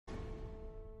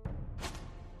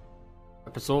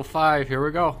Episode 5, here we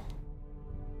go.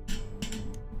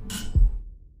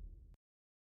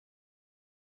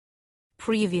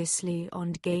 Previously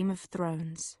on Game of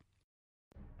Thrones.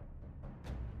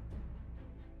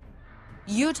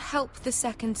 You'd help the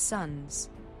Second Sons.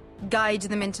 Guide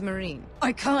them into Meereen.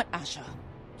 I can't, Asha.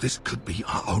 This could be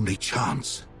our only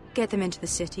chance. Get them into the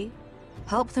city,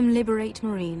 help them liberate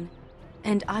Meereen,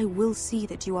 and I will see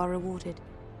that you are rewarded.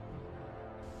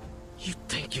 You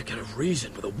think you get a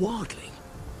reason with a wildling?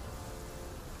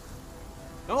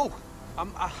 No,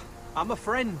 I'm a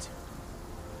friend.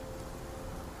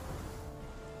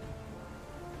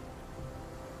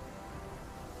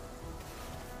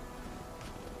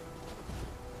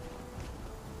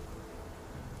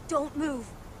 Don't move.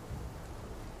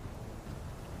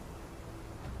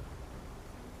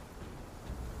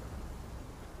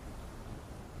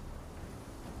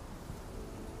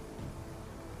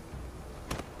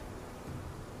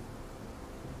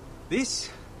 This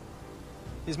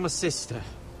is my sister,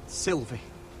 Sylvie.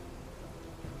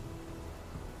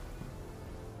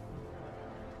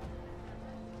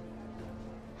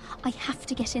 I have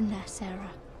to get in there,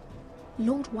 Sarah.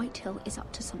 Lord Whitehill is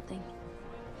up to something.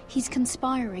 He's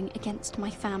conspiring against my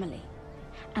family,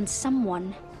 and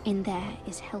someone in there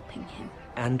is helping him.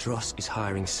 Andros is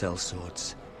hiring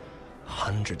sellswords.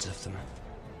 Hundreds of them.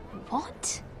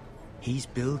 What? He's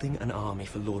building an army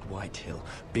for Lord Whitehill,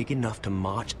 big enough to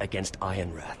march against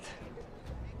Ironrath.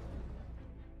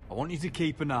 I want you to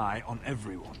keep an eye on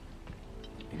everyone.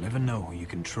 You never know who you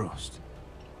can trust.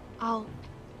 I'll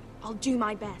do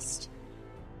my best.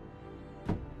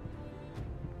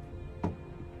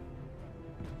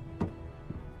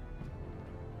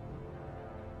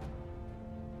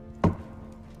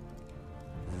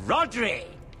 Rodri!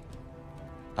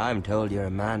 I'm told you're a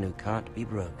man who can't be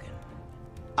broken.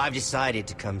 I've decided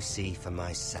to come see for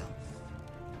myself.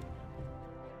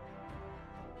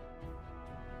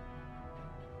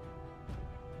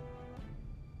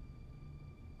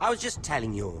 I was just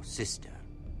telling your sister.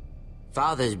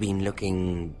 Father's been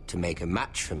looking to make a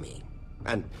match for me,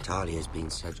 and Talia's been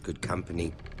such good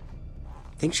company.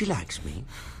 Think she likes me?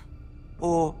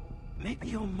 Or maybe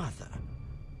your mother?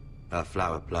 A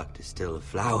flower plucked is still a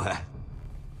flower.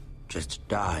 Just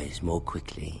dies more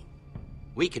quickly.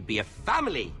 We could be a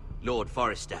family, Lord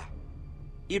Forrester.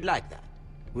 You'd like that,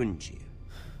 wouldn't you?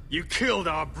 You killed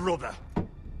our brother!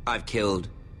 I've killed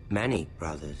many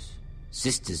brothers.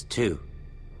 Sisters, too.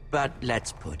 But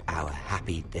let's put our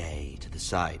happy day to the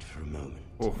side for a moment.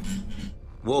 Ooh.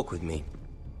 Walk with me.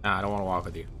 Nah, I don't want to walk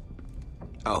with you.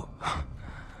 Oh.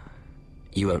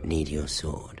 You won't need your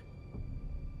sword.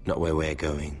 Not where we're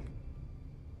going.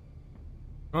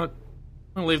 What?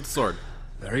 I'm gonna leave the sword.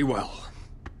 Very well.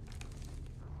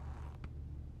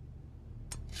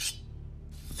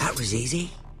 That was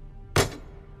easy.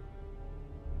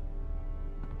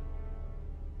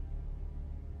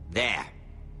 There.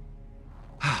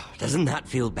 Doesn't that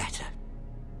feel better?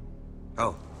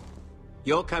 Oh,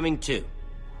 you're coming too.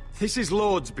 This is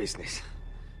Lord's business,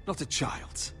 not a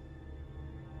child's.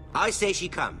 I say she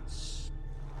comes.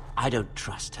 I don't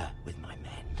trust her with my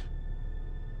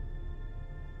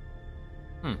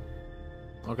men.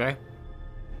 Okay.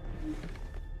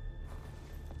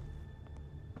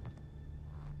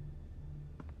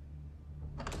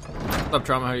 What's up,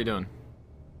 Trauma? How you doing?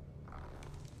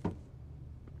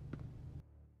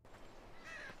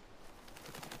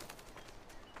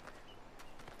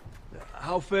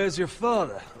 How fares your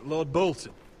father, Lord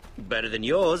Bolton? Better than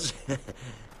yours.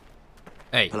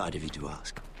 Hey. Polite of you to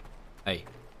ask. Hey.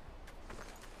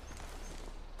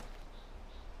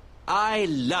 I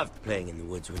loved playing in the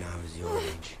woods when I was your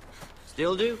age.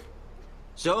 Still do.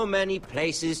 So many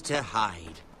places to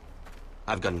hide.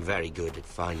 I've gotten very good at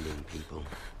finding people.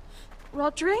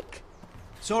 Rodrik?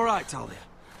 It's all right, Talia.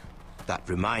 That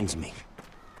reminds me.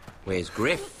 Where's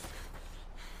Griff?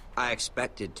 I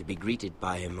expected to be greeted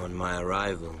by him on my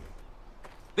arrival.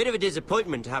 Bit of a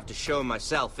disappointment to have to show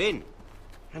myself in.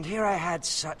 And here I had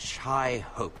such high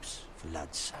hopes for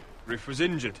Ludson. Griff was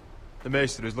injured. The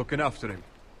maester is looking after him.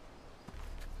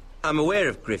 I'm aware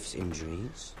of Griff's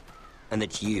injuries, and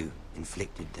that you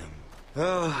inflicted them.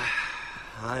 Oh,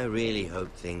 I really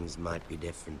hoped things might be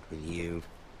different with you.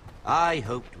 I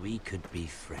hoped we could be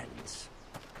friends.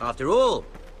 After all,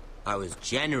 I was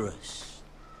generous.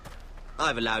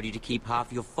 I've allowed you to keep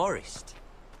half your forest.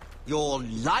 Your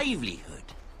livelihood.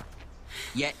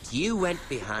 Yet you went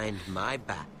behind my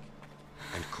back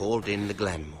and called in the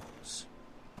Glenmores.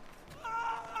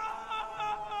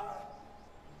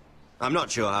 I'm not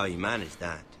sure how you managed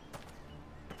that.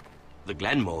 The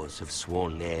Glenmores have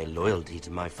sworn their loyalty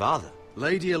to my father.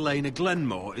 Lady Elena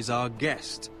Glenmore is our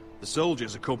guest. The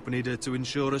soldiers accompanied her to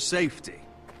ensure her safety.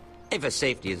 If her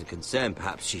safety is a concern,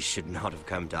 perhaps she should not have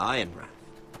come to Ironrath.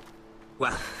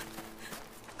 Well,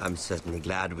 I'm certainly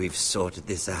glad we've sorted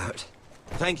this out.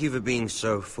 Thank you for being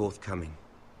so forthcoming.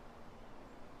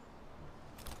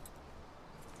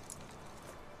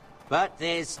 But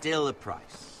there's still a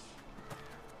price.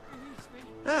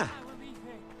 Ah.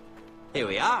 Here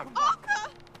we are. Arthur!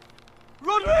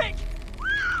 Roderick!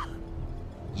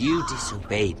 You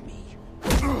disobeyed me.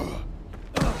 You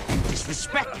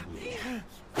disrespected me.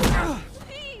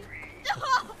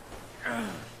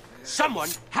 Someone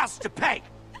has to pay!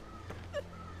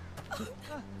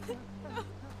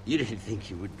 You didn't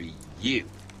think it would be you,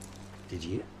 did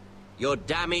you? Your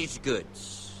damaged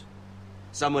goods.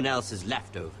 Someone else's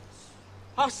leftovers.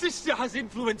 Our sister has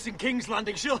influence in King's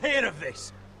Landing. She'll hear of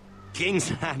this.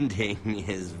 King's Landing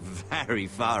is very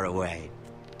far away.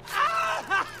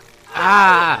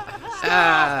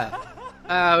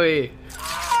 Owie.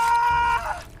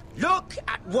 Look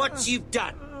at what you've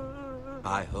done.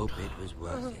 I hope it was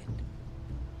worth it.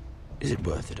 Is it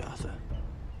worth it, Arthur?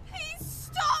 Please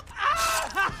stop!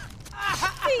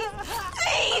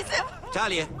 Please!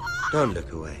 Talia, don't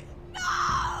look away.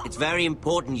 No! It's very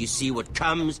important you see what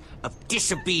comes of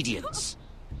disobedience.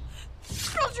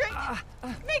 Roderick!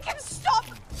 Make him stop!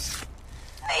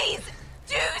 Please!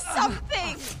 Do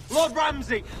something! Lord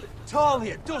Ramsay!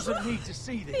 Talia doesn't need to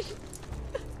see this.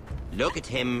 Look at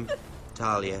him,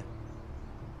 Talia.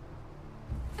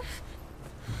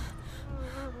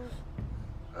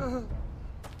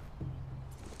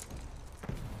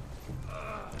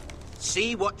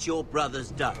 See what your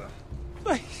brother's done.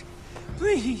 Please,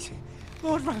 please,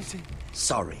 Lord Ramsay.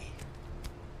 Sorry,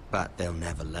 but they'll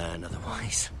never learn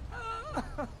otherwise.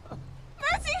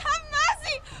 Mercy, have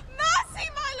mercy! Mercy,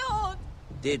 my lord!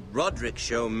 Did Roderick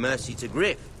show mercy to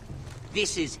Griff?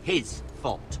 This is his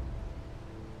fault.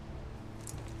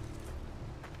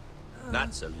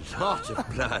 That's a lot of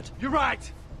blood. You're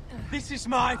right. This is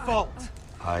my fault.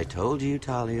 I told you,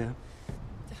 Talia.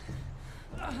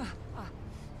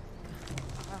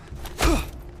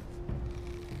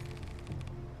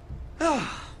 The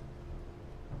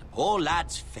poor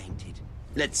lad's fainted.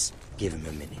 Let's give him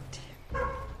a minute.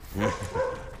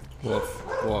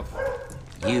 Woof, woof.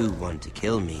 You want to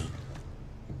kill me,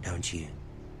 don't you?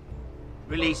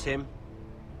 Release him.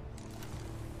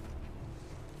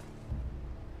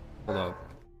 Hold up.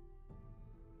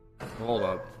 Hold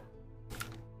up.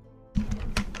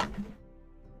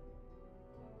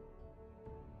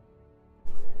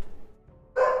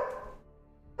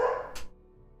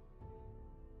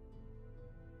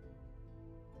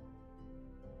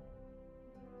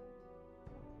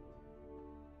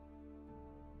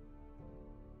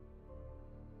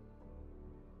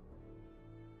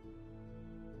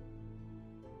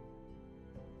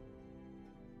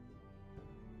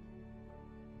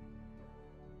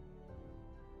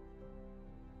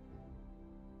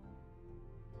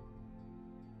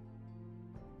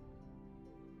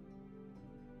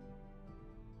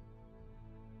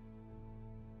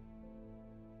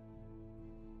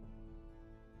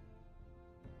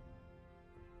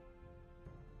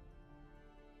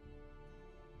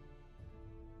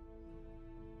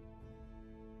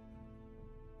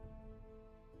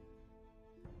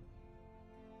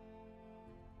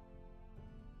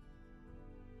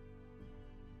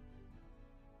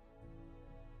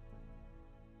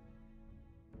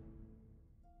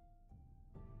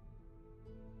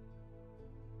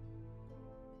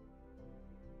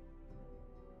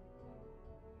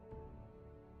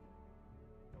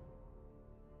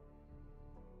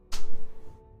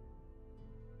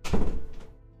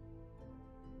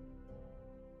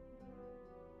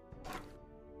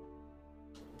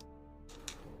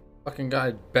 Fucking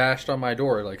guy bashed on my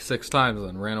door like 6 times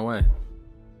and ran away.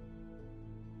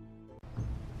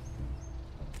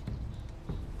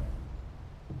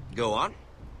 Go on.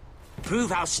 Prove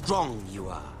how strong you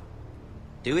are.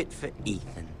 Do it for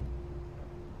Ethan.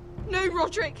 No,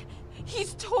 Roderick!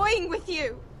 He's toying with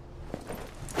you!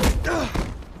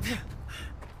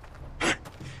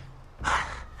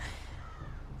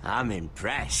 I'm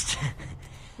impressed.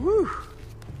 Whew.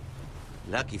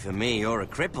 Lucky for me, you're a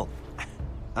cripple.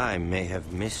 I may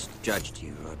have misjudged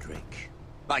you, Roderick.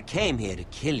 I came here to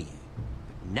kill you.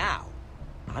 But now,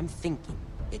 I'm thinking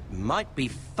it might be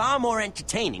far more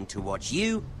entertaining to watch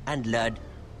you and Ludd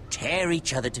tear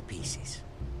each other to pieces.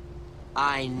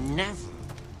 I never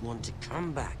want to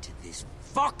come back to this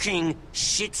fucking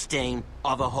shit stain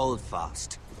of a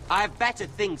holdfast. I have better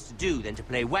things to do than to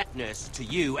play wet nurse to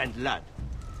you and Ludd.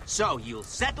 So you'll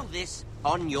settle this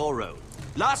on your own.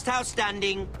 Last house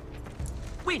standing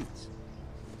wins.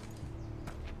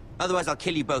 Otherwise, I'll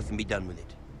kill you both and be done with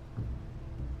it.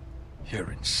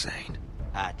 You're insane.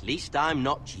 At least I'm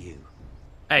not you.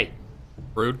 Hey,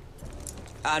 rude.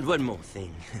 And one more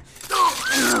thing.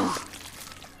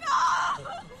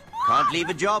 Can't leave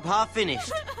a job half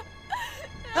finished.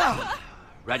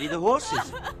 Ready the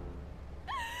horses.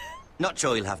 Not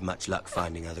sure you'll have much luck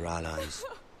finding other allies.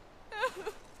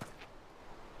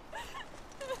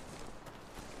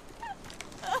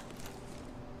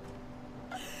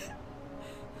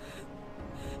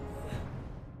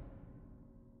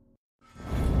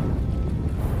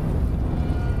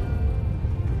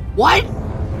 What?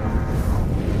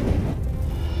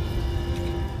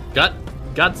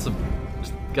 Got some.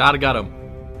 Just gotta get him.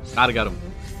 Gotta get him.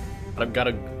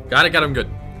 Gotta get him good.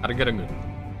 Gotta get him good.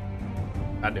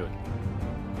 Gotta do it.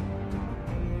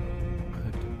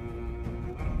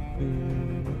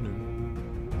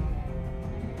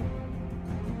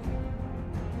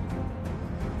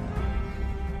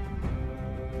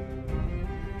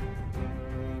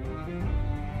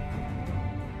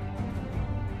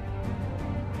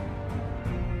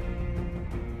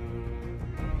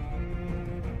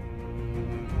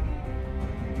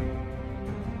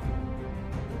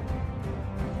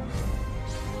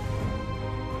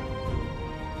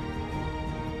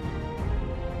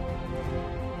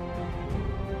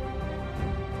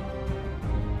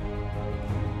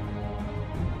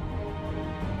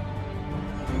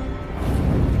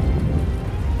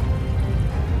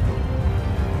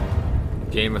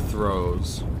 Game of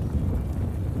Thrones.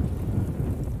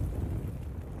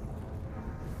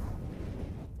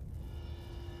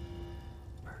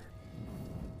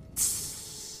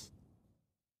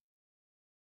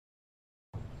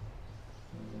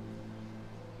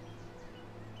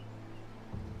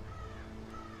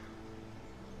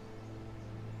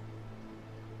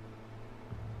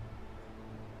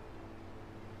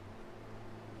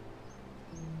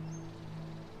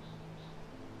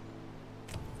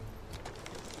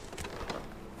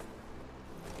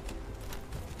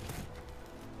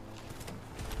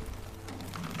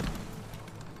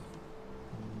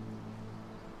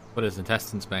 Put his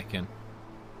intestines back in.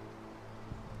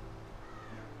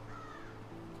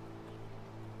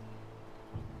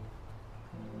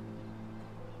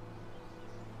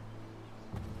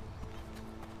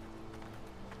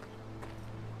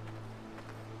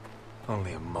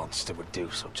 Only a monster would do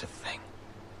such a thing.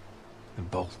 The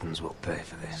Boltons will pay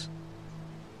for this.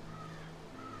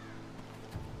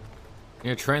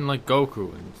 You're trained like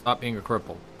Goku and stop being a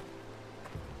cripple.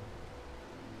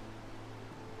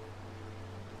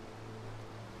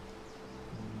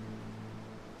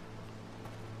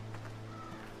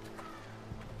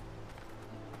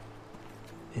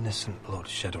 Innocent blood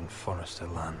shed on Forrester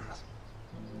lands.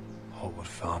 What would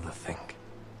Father think?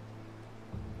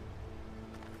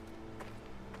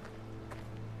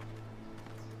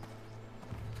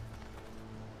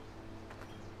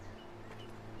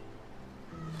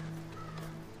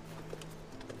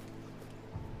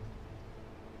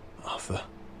 Arthur.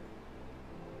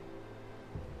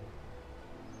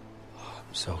 Oh,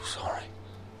 I'm so sorry.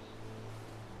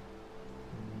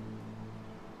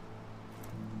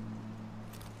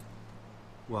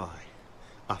 Why,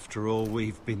 after all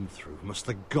we've been through, must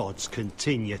the gods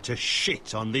continue to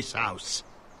shit on this house?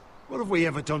 What have we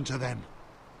ever done to them?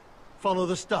 Follow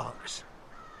the Starks?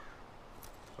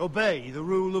 Obey the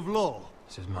rule of law?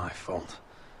 This is my fault.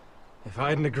 If I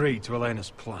hadn't agreed to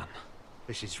Elena's plan...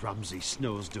 This is Ramsay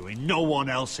Snow's doing, no one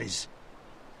else's.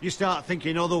 You start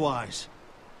thinking otherwise,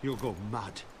 you'll go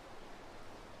mad.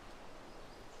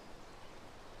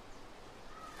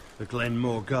 The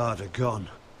Glenmore Guard are gone.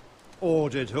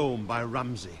 Ordered home by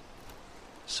Ramsay.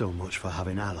 So much for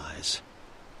having allies.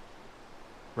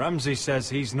 Ramsay says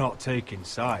he's not taking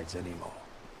sides anymore.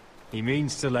 He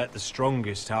means to let the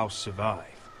strongest house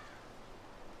survive.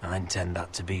 I intend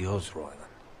that to be us, Royland.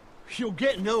 You'll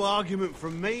get no argument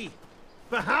from me.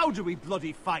 But how do we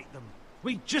bloody fight them?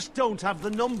 We just don't have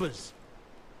the numbers.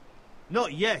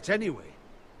 Not yet, anyway.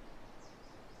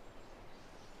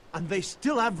 And they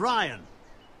still have Ryan.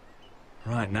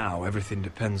 Right now, everything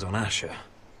depends on Asher.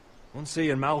 Once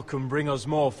he and Malcolm bring us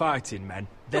more fighting men,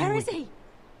 then Where is he?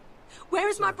 Where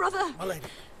is my brother? My lady.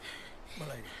 My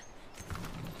lady.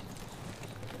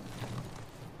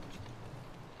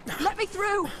 Let me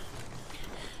through!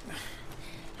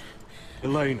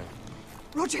 Elena.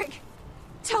 Roderick,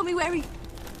 tell me where he...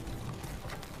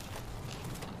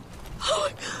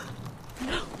 Oh,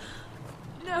 no.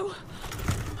 No.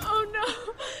 Oh, no.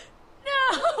 No!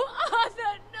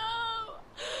 Arthur, no!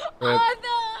 Rip.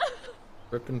 Arthur!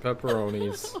 Ripping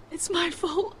pepperonis. It's my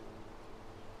fault.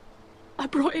 I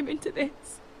brought him into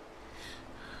this.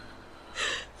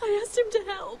 I asked him to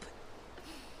help.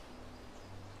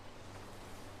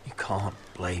 can't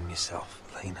blame yourself,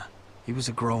 Lena. He was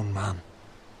a grown man.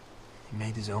 He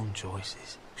made his own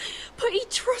choices. But he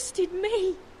trusted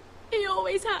me. He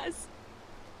always has.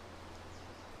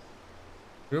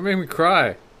 You make me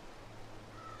cry.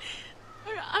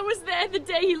 I was there the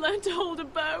day he learned to hold a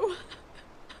bow.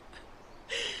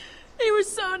 He was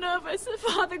so nervous, the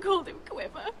father called him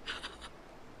Quiver.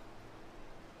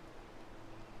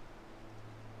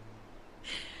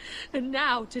 And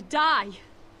now to die.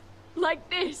 Like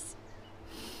this.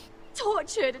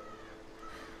 Tortured.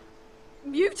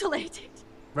 Mutilated.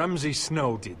 Ramsay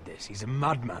Snow did this. He's a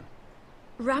madman.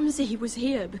 Ramsay was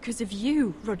here because of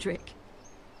you, Roderick.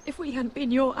 If we hadn't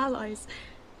been your allies...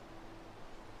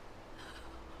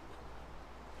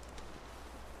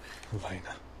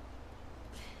 Elena.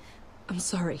 I'm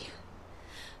sorry.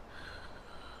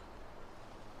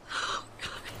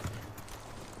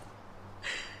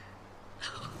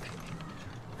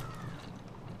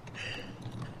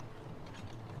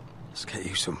 Let's get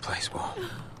you someplace warm.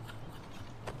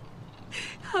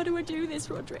 How do I do this,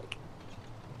 Roderick?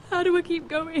 How do I keep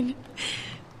going?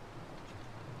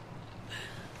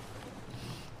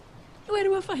 Where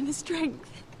do I find the strength?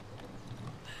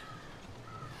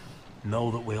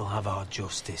 Know that we'll have our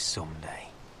justice someday.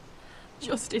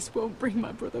 Justice won't bring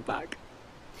my brother back.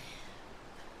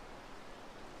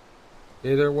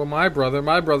 Neither will my brother.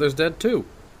 My brother's dead too.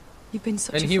 You've been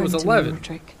such and a he friend was to 11. me,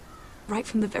 Roderick. Right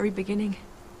from the very beginning.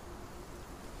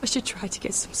 I should try to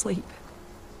get some sleep.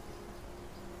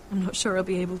 I'm not sure I'll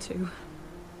be able to.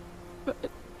 But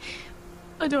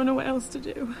I don't know what else to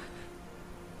do.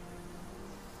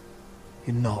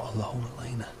 You're not alone,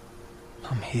 Elena.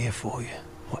 I'm here for you,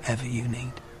 whatever you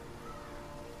need.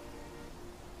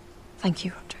 Thank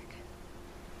you, Roderick.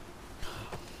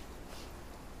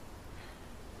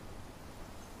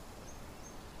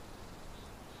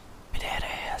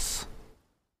 Yes.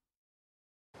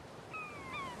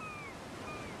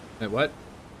 Wait, what?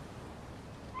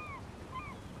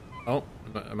 Oh,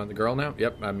 am I the girl now?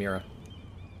 Yep, I'm Mira.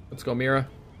 Let's go, Mira.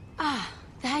 Ah,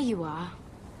 there you are.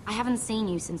 I haven't seen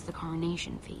you since the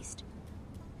coronation feast.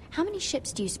 How many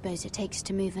ships do you suppose it takes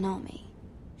to move an army?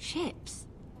 Ships?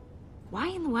 Why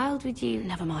in the world would you...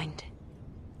 Never mind.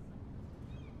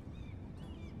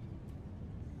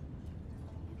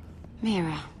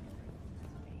 Mira,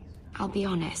 I'll be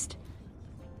honest.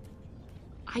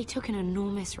 I took an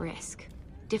enormous risk,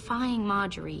 defying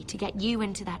Marjorie to get you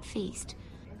into that feast.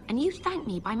 And you thanked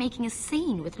me by making a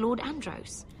scene with Lord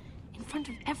Andros, in front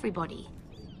of everybody.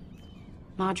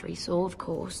 Marjorie saw, of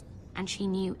course, and she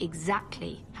knew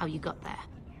exactly how you got there.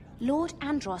 Lord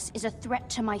Andros is a threat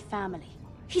to my family.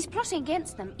 He's plotting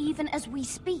against them even as we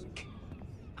speak.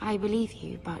 I believe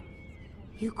you, but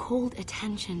you called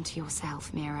attention to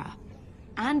yourself, Mira.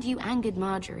 And you angered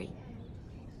Marjorie.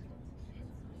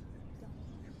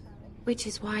 Which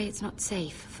is why it's not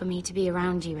safe for me to be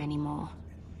around you anymore.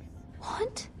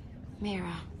 What?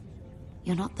 Mira,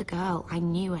 you're not the girl I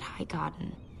knew at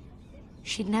Highgarden.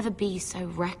 She'd never be so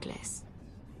reckless.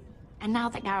 And now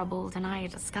that Garibald and I are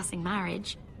discussing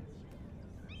marriage,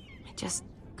 I just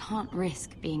can't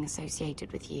risk being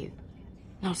associated with you.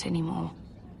 Not anymore.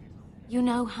 You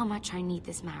know how much I need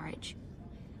this marriage.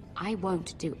 I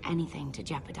won't do anything to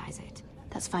jeopardize it.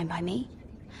 That's fine by me.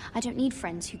 I don't need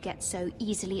friends who get so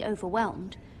easily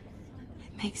overwhelmed.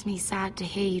 It makes me sad to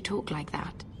hear you talk like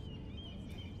that.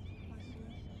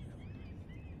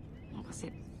 Was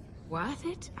it worth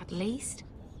it, at least?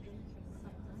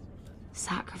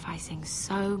 Sacrificing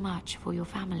so much for your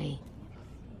family.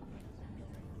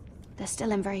 They're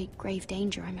still in very grave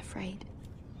danger, I'm afraid.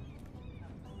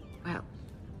 Well,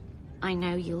 I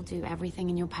know you'll do everything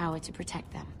in your power to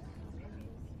protect them.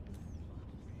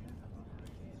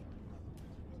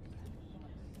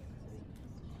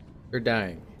 You're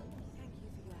dying.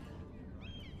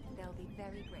 They'll be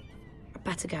very grateful. I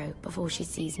better go before she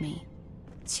sees me.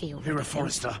 She'll... Mira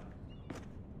Forrester.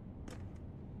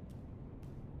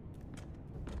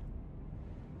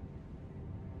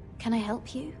 Can I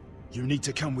help you? You need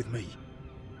to come with me.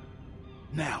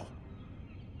 Now.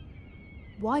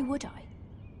 Why would I?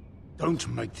 Don't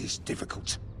make this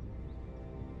difficult.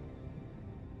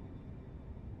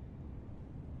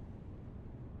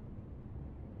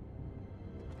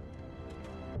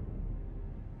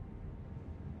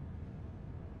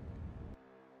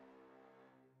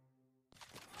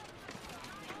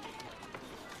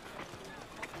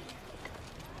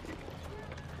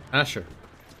 Asher.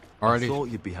 Already. I thought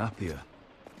you'd be happier.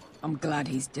 I'm glad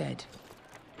he's dead.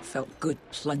 Felt good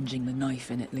plunging the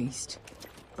knife in at least.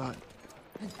 But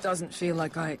it doesn't feel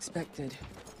like I expected.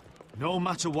 No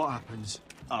matter what happens,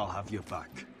 I'll have your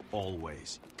back.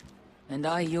 Always. And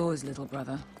I yours, little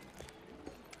brother.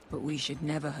 But we should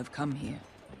never have come here.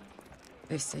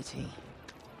 This city.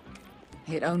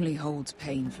 It only holds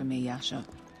pain for me, Asher.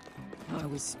 I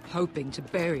was hoping to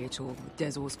bury it all with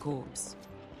Dezor's corpse.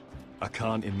 I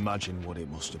can't imagine what it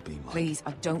must have been like. Please,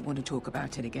 I don't want to talk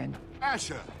about it again.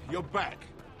 Asher, you're back.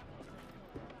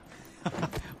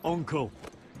 Uncle.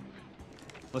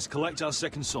 Let's collect our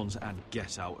second sons and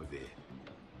get out of here.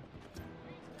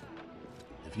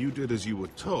 If you did as you were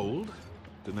told,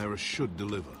 Daenerys should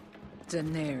deliver.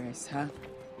 Daenerys, huh?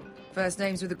 First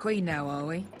names with the Queen now, are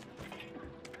we?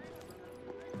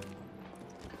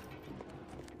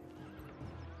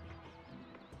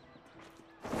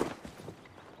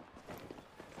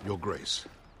 Your Grace,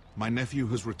 my nephew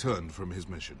has returned from his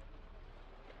mission.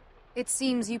 It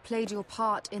seems you played your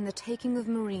part in the taking of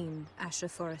Meereen, Asher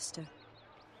Forrester.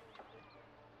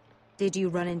 Did you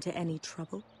run into any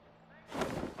trouble?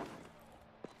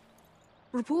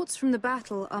 Reports from the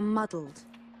battle are muddled.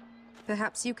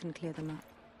 Perhaps you can clear them up.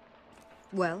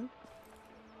 Well,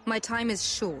 my time is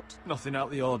short. Nothing out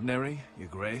of the ordinary, Your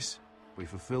Grace. We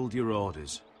fulfilled your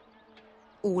orders.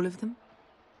 All of them?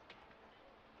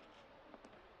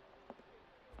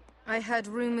 I heard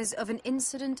rumors of an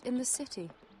incident in the city.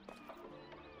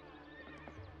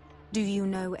 Do you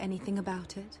know anything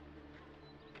about it?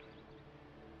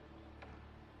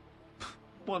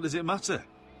 What does it matter?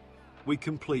 We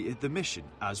completed the mission,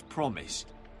 as promised.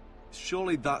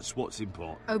 Surely that's what's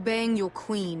important. Obeying your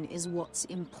queen is what's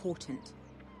important.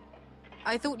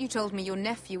 I thought you told me your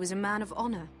nephew was a man of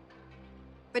honor.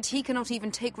 But he cannot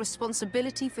even take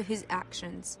responsibility for his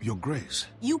actions. Your Grace.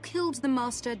 You killed the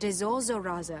master Dezor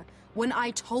Zoraza when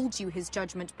I told you his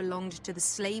judgment belonged to the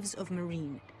slaves of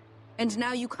Meereen. And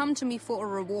now you come to me for a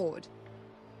reward.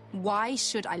 Why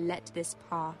should I let this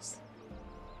pass?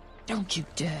 Don't you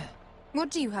dare. What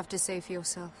do you have to say for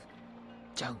yourself?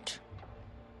 Don't.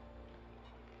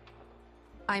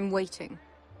 I'm waiting.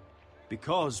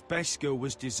 Because Beskha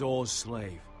was Dezor's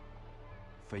slave.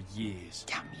 For years.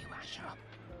 Damn you, Asher.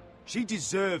 She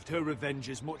deserved her revenge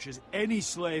as much as any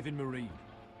slave in Meereen.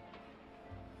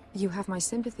 You have my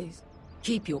sympathies.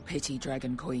 Keep your pity,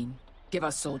 Dragon Queen. Give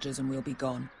us soldiers and we'll be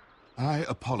gone. I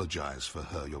apologize for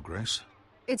her, Your Grace.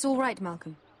 It's all right,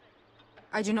 Malcolm.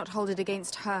 I do not hold it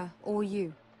against her or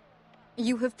you.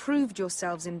 You have proved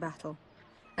yourselves in battle.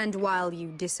 And while you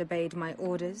disobeyed my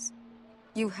orders,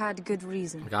 you had good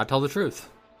reason. I gotta tell the truth.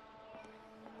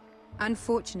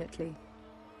 Unfortunately,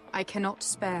 I cannot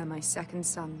spare my second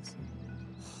sons.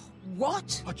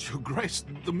 What? But, Your Grace,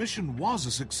 the mission was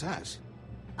a success.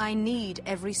 I need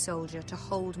every soldier to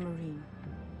hold Meereen.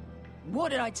 What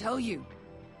did I tell you?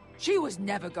 She was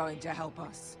never going to help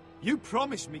us. You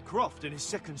promised me Croft and his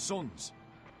second sons.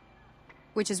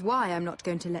 Which is why I'm not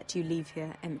going to let you leave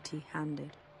here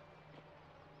empty-handed.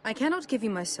 I cannot give you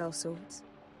my sellswords,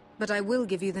 but I will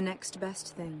give you the next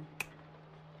best thing.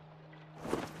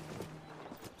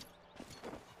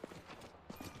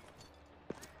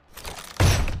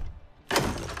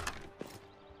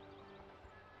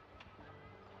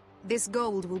 This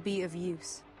gold will be of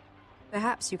use.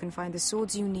 Perhaps you can find the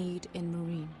swords you need in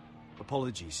Meereen.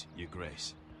 Apologies, Your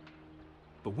Grace.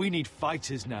 But we need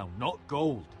fighters now, not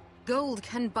gold. Gold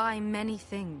can buy many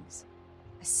things.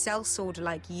 A sellsword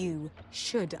like you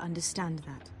should understand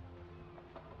that.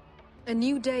 A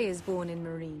new day is born in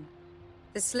Meereen.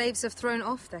 The slaves have thrown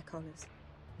off their collars.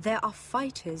 There are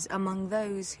fighters among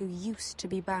those who used to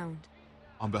be bound.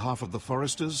 On behalf of the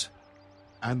Forresters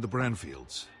and the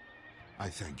Branfields, I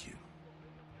thank you.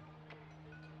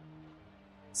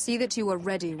 See that you are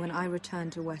ready when I return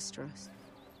to Westeros.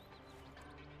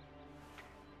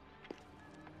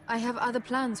 I have other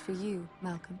plans for you,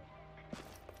 Malcolm.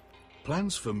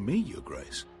 Plans for me, Your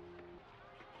Grace?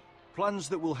 Plans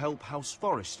that will help House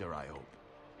Forrester, I hope.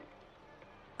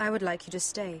 I would like you to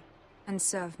stay and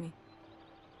serve me.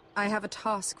 I have a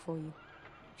task for you.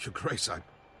 Your Grace,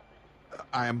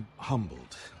 I am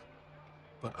humbled.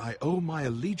 But I owe my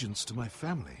allegiance to my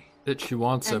family. That she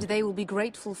wants And him. they will be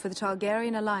grateful for the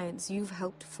Targaryen alliance you've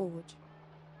helped forge.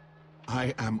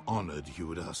 I am honored you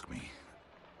would ask me.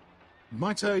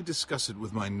 Might I discuss it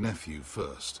with my nephew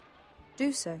first?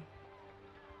 Do so.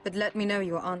 But let me know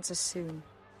your answer soon.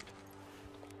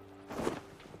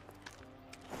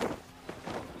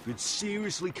 You'd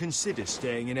seriously consider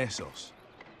staying in Essos?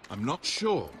 I'm not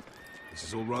sure. This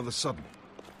is all rather sudden.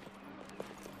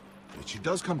 If she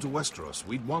does come to Westeros,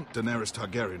 we'd want Daenerys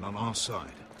Targaryen on our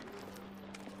side.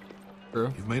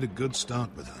 True. You've made a good start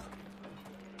with her.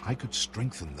 I could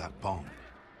strengthen that bond.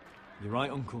 You're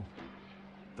right, Uncle.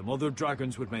 The Mother of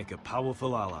Dragons would make a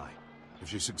powerful ally. If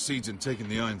she succeeds in taking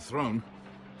the Iron Throne,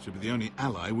 she'll be the only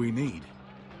ally we need.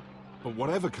 But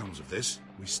whatever comes of this,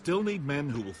 we still need men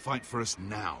who will fight for us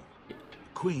now. The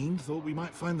Queen thought we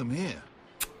might find them here,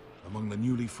 among the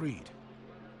newly freed.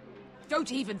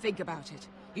 Don't even think about it.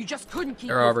 You just couldn't keep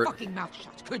Hey, your Robert. fucking mouth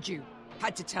shut, could you?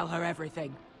 Had to tell her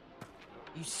everything.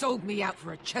 You sold me out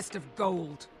for a chest of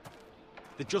gold.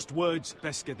 They're just words,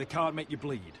 Beskha. They can't make you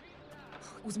bleed.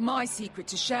 It was my secret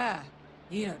to share.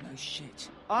 You don't know shit.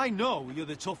 I know you're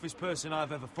the toughest person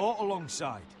I've ever fought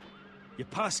alongside. Your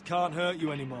past can't hurt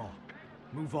you anymore.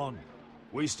 Move on.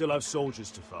 We still have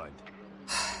soldiers to find.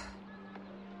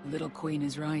 Little Queen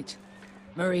is right.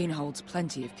 Marine holds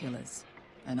plenty of killers.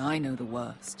 And I know the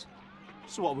worst.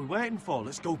 So what are we waiting for?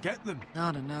 Let's go get them.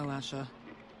 I don't know, Asher.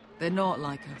 They're not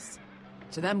like us.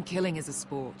 To them, killing is a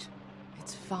sport.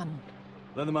 It's fun.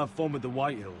 Let them have fun with the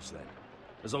Whitehills, then.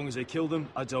 As long as they kill them,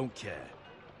 I don't care.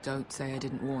 Don't say I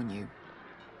didn't warn you.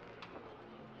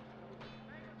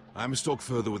 I must talk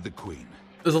further with the Queen.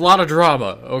 There's a lot of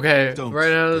drama, okay? Don't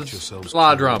right now, get there's yourselves a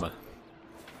lot of killed. drama.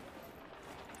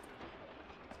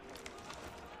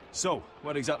 So,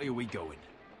 where exactly are we going?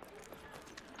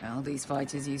 Well, these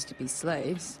fighters used to be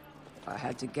slaves. If I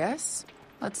had to guess,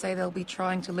 I'd say they'll be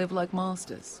trying to live like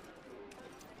masters.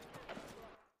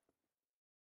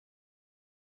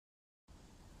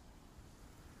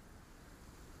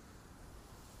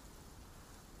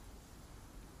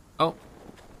 Oh.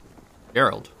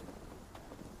 Geralt.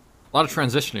 A lot of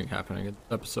transitioning happening in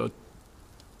the episode.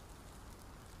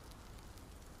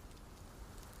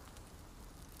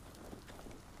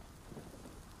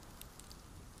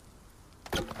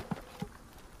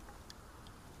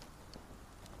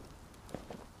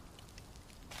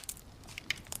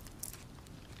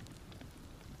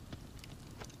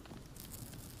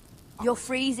 You're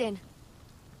freezing.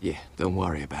 Yeah, don't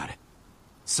worry about it.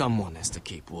 Someone has to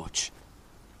keep watch.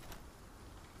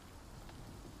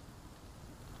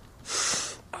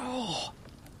 Oh.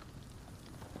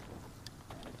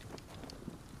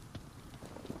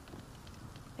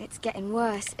 It's getting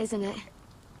worse, isn't it?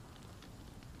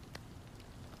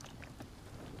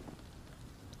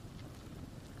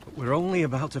 We're only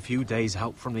about a few days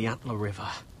out from the Antler River.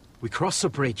 We cross the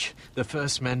bridge the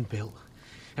first men built.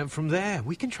 And from there,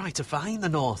 we can try to find the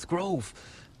North Grove.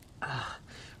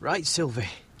 Right, Sylvie?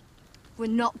 We're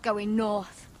not going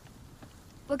north.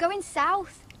 We're going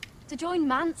south to join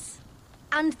Mance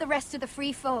and the rest of the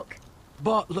free folk.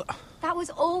 But look... That was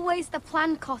always the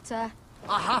plan, Cotter.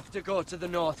 I have to go to the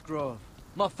North Grove.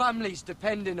 My family's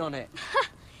depending on it.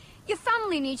 Your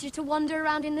family needs you to wander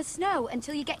around in the snow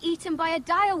until you get eaten by a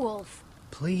direwolf.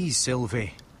 Please,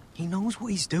 Sylvie. He knows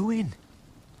what he's doing.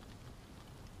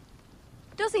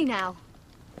 Does he now?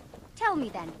 Tell me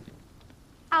then.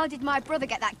 How did my brother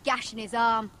get that gash in his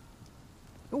arm?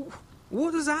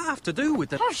 What does that have to do with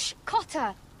the... Hush,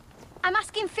 Cotter! I'm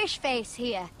asking Fishface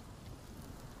here.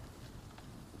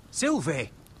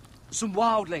 Sylvie! Some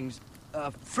wildlings.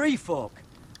 Free folk.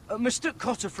 Mistook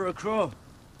Cotter for a crow.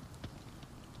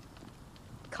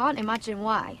 Can't imagine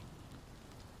why.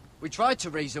 We tried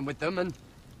to reason with them and...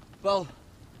 Well,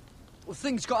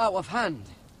 things got out of hand.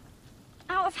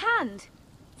 Out of hand?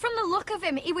 From the look of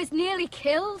him, he was nearly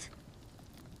killed.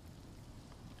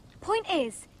 Point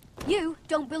is, you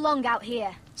don't belong out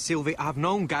here. Sylvie, I've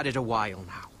known Garrett a while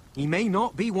now. He may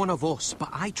not be one of us, but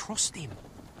I trust him.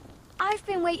 I've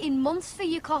been waiting months for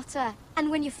you, Cotter.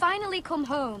 And when you finally come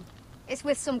home, it's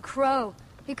with some crow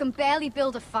who can barely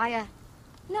build a fire.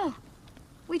 No,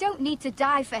 we don't need to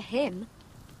die for him.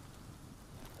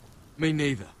 Me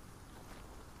neither.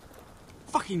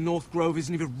 Fucking North Grove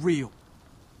isn't even real.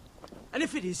 And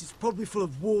if it is, it's probably full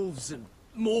of wolves and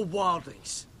more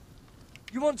wildlings.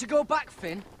 You want to go back,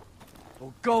 Finn?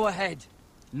 Well, go ahead.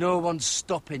 No one's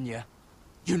stopping you.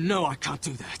 You know I can't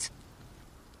do that.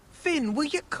 Finn, will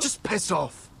you... Just piss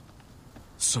off.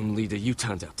 Some leader you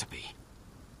turned out to be.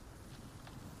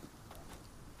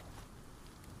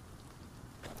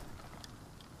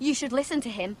 You should listen to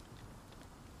him.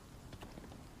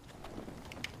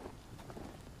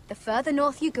 The further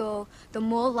north you go, the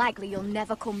more likely you'll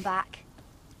never come back.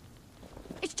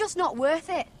 It's just not worth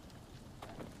it.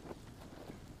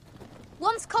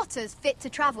 Once Cotter's fit to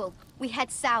travel, we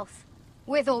head south.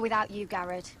 With or without you,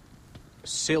 Garrett.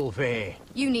 Sylvie.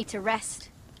 You need to rest.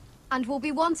 And we'll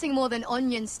be wanting more than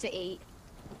onions to eat.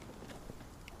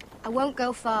 I won't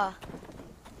go far.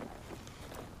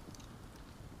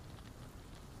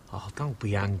 Oh, don't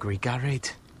be angry,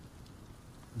 Garrett.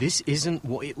 This isn't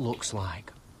what it looks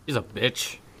like. He's a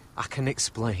bitch. I can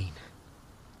explain.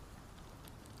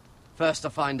 First I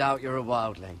find out you're a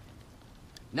wildling.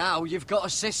 Now you've got a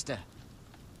sister.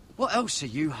 What else are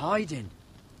you hiding?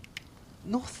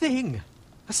 Nothing.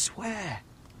 I swear.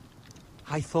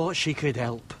 I thought she could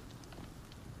help.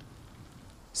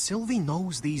 Sylvie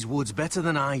knows these woods better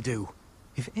than I do.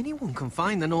 If anyone can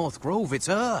find the North Grove, it's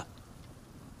her.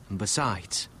 And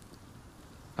besides,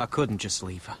 I couldn't just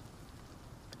leave her.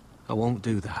 I won't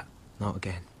do that. Not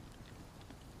again.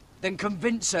 Then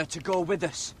convince her to go with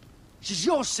us. She's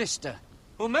your sister.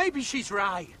 Well, maybe she's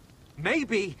right.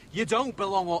 Maybe you don't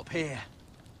belong up here.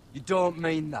 You don't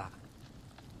mean that.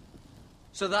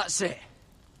 So that's it.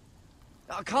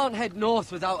 I can't head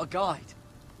north without a guide.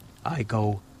 I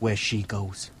go where she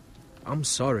goes. I'm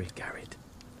sorry, Garrett.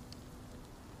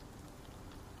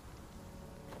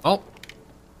 Oh,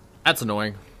 that's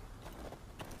annoying.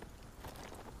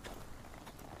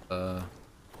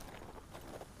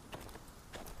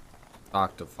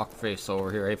 Talk to fuckface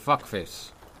over here. Hey,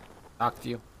 fuckface. Talk to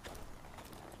you.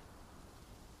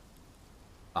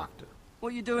 Talk to.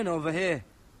 What are you doing over here?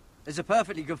 There's a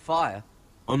perfectly good fire.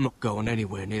 I'm not going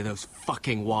anywhere near those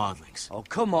fucking wildlings. Oh,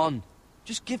 come on.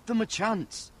 Just give them a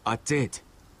chance. I did,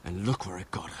 and look where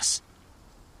it got us.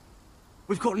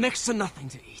 We've got next to nothing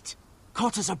to eat.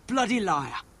 Cotter's a bloody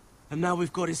liar. And now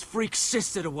we've got his freak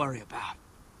sister to worry about.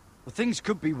 Well, things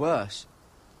could be worse.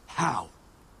 How?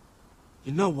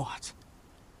 You know what?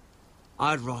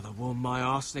 I'd rather warm my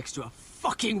ass next to a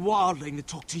fucking wildling than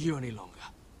talk to you any longer.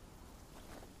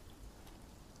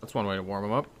 That's one way to warm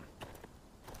him up.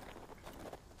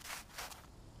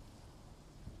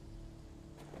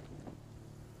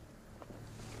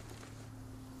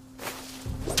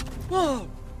 Whoa!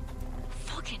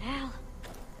 Fucking hell.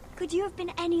 Could you have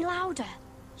been any louder?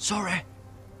 Sorry.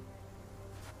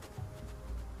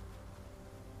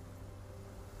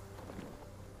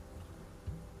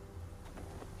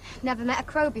 Never met a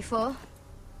crow before.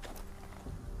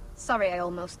 Sorry I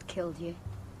almost killed you.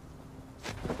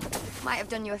 Might have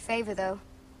done you a favor, though.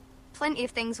 Plenty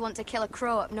of things want to kill a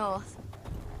crow up north.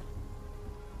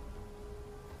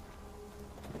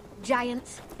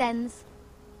 Giants, thens,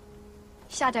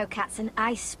 shadow cats and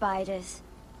ice spiders.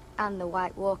 And the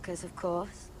White Walkers, of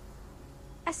course.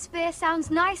 A spear sounds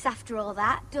nice after all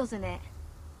that, doesn't it?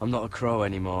 I'm not a crow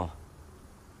anymore.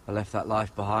 I left that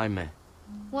life behind me.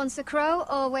 Once a crow,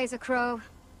 always a crow.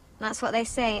 That's what they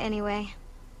say, anyway.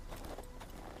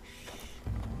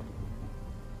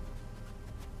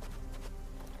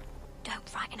 Don't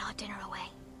frighten our dinner away.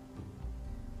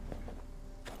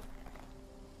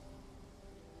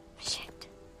 Shit.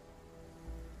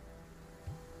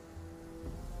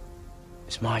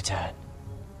 It's my turn.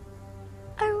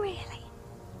 Oh, really?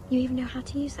 You even know how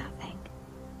to use that thing?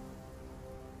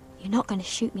 You're not going to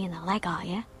shoot me in the leg, are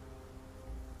you?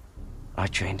 I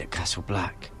trained at Castle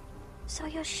Black. So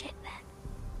you're shit then.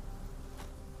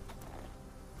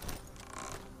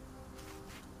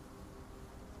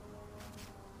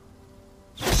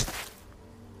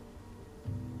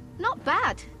 Not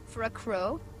bad for a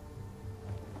crow.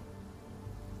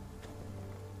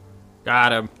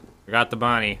 Got him. I got the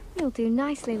bunny. You'll do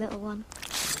nicely, little one.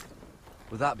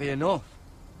 Will that be enough?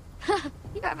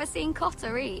 You ever seen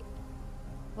Cotter eat?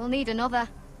 We'll need another.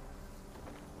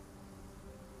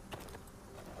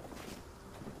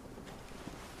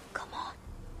 Come on.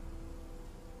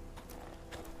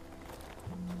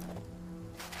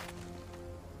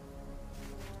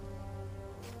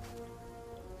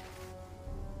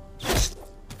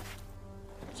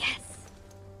 Yes.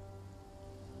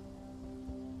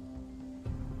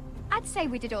 I'd say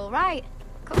we did all right.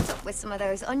 Cooked up with some of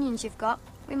those onions you've got.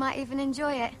 We might even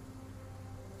enjoy it.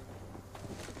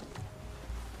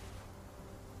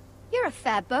 You're a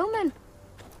fair bowman.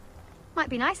 Might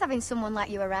be nice having someone like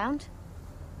you around.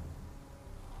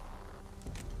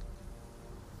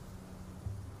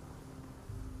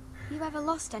 You ever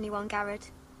lost anyone,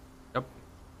 Garrett? Yep.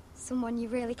 Someone you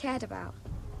really cared about?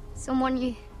 Someone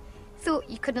you thought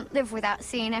you couldn't live without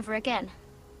seeing ever again?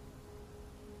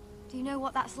 Do you know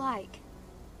what that's like?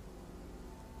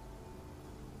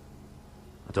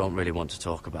 I don't really want to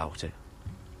talk about it.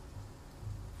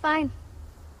 Fine.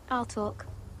 I'll talk.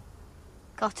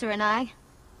 Cotter and I,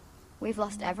 we've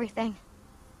lost everything.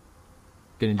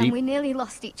 Getting And deep. we nearly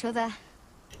lost each other.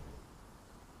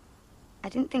 I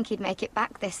didn't think he'd make it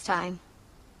back this time.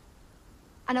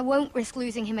 And I won't risk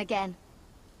losing him again.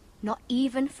 Not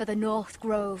even for the North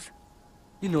Grove.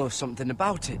 You know something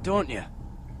about it, don't you?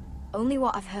 Only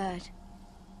what I've heard.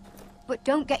 But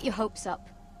don't get your hopes up.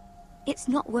 It's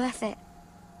not worth it.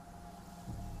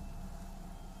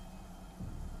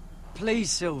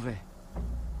 Please, Sylvie.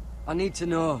 I need to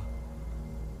know.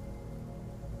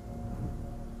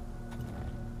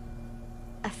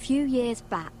 A few years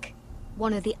back,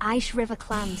 one of the Ice River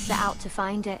clans set out to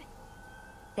find it.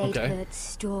 They'd Okay. heard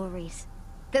stories.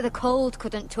 That the cold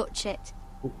couldn't touch it.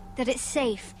 That it's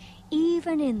safe,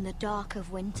 even in the dark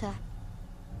of winter.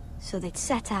 So they'd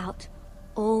set out,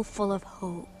 all full of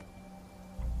hope.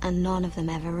 And none of them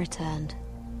ever returned.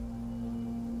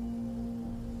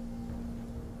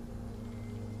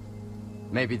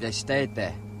 Maybe they stayed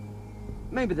there.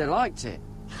 Maybe they liked it.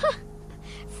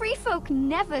 Free folk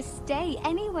never stay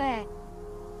anywhere.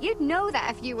 You'd know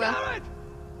that if you were... Garrett!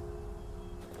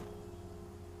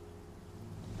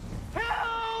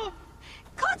 Help!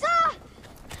 Cotter!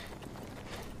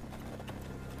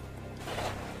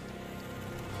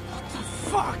 What the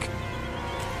fuck?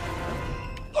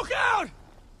 Look out!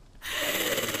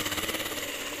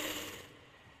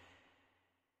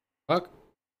 Fuck.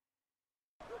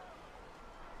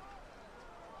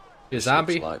 A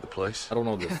zombie? Looks like the place. I don't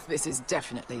know this. This is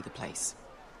definitely the place.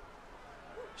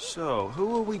 So,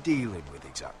 who are we dealing with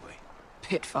exactly?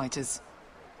 Pit fighters.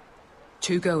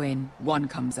 2 go in, 1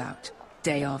 comes out.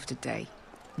 Day after day.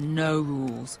 No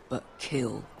rules, but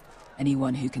kill.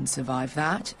 Anyone who can survive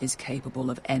that is capable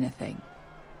of anything.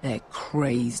 They're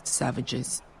crazed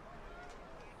savages.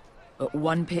 But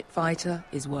 1 pit fighter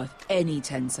is worth any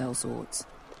 10 sellswords.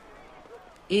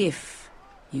 If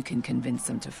you can convince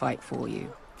them to fight for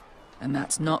you. And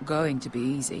that's not going to be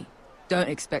easy. Don't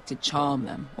expect to charm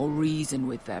them or reason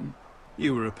with them.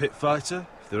 You were a pit fighter.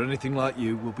 If they're anything like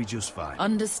you, we'll be just fine.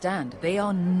 Understand, they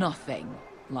are nothing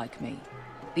like me.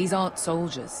 These aren't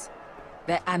soldiers.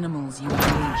 They're animals you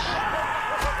unleash.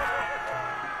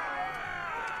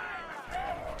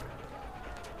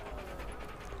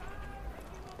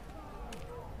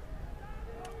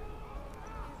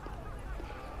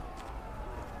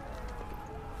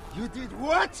 You did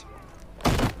what?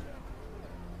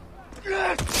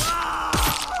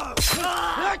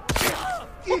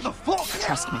 What the fuck?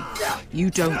 Trust me, you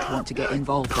don't want to get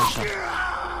involved, Asher.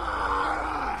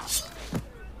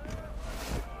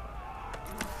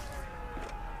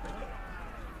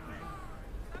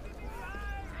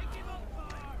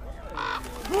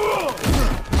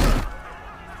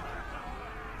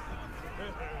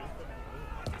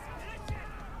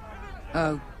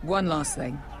 Oh, one last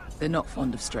thing. They're not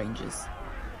fond of strangers.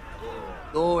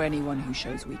 Or anyone who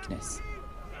shows weakness.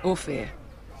 Or fear.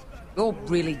 Or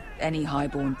really any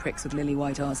highborn pricks with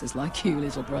lily-white asses like you,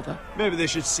 little brother. Maybe they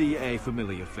should see a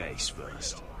familiar face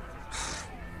first.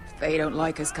 If they don't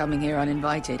like us coming here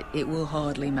uninvited, it will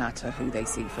hardly matter who they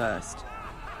see first.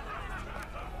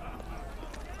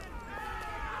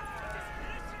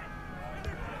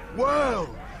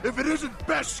 Well, if it isn't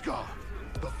Beskar,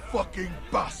 the fucking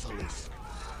basilisk.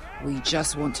 We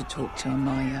just want to talk to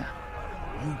Amaya.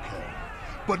 You can,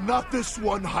 but not this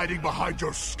one hiding behind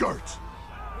your skirt.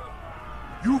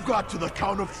 You've got to the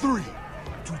count of 3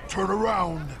 to turn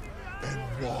around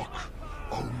and walk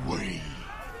away.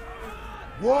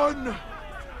 1.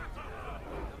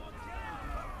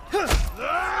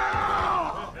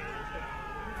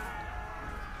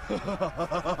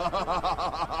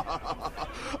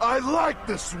 I like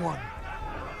this one.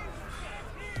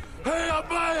 Hey,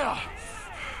 Amaya!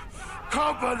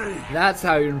 Company! That's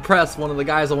how you impress one of the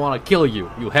guys that want to kill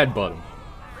you. You headbutt him.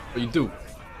 What you do?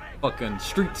 Fucking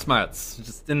street smarts.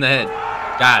 Just in the head.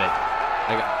 Got it.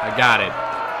 I got it.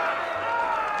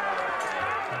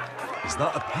 Is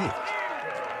that a pit?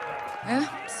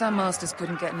 Yeah, some masters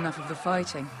couldn't get enough of the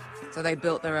fighting, so they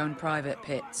built their own private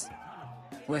pits,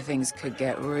 where things could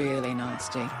get really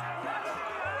nasty.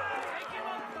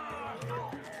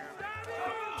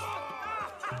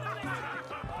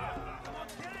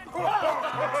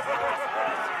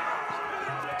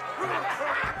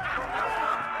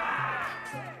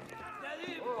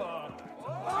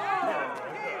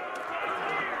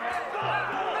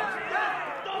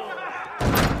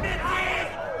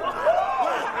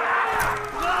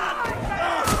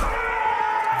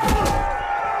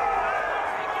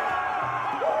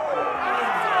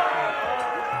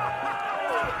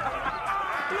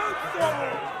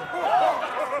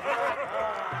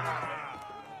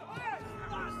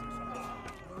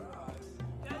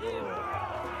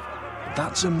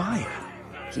 That's Amaya.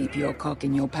 Keep your cock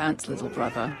in your pants, little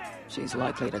brother. She's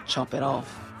likely to chop it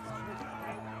off.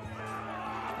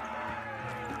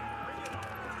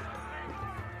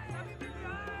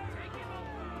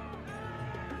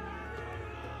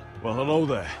 Well, hello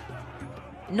there.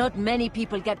 Not many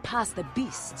people get past the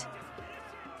beast.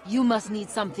 You must need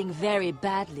something very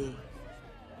badly.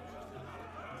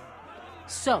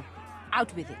 So,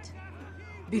 out with it.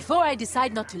 Before I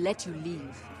decide not to let you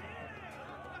leave.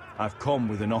 I've come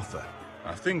with an offer.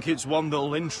 I think it's one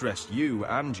that'll interest you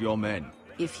and your men.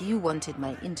 If you wanted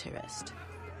my interest,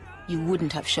 you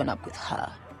wouldn't have shown up with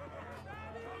her.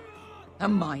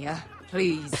 Amaya,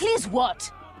 please. Please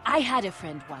what? I had a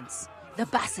friend once, the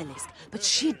Basilisk, but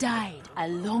she died a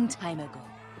long time ago.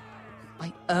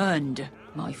 I earned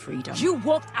my freedom. You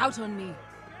walked out on me.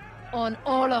 On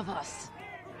all of us.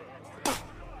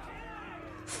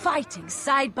 Fighting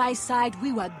side by side,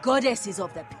 we were goddesses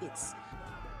of the pits.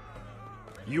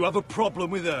 You have a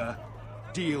problem with her?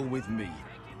 Deal with me.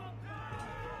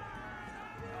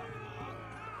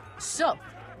 So,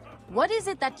 what is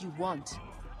it that you want?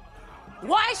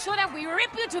 Why shouldn't we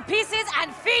rip you to pieces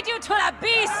and feed you to the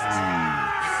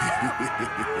beast?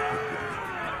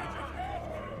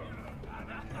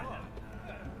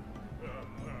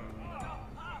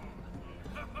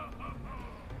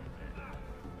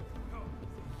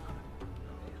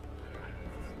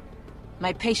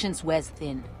 My patience wears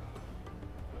thin.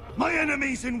 My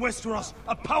enemies in Westeros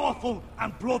are powerful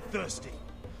and bloodthirsty.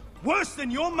 Worse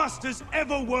than your masters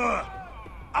ever were.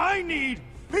 I need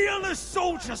fearless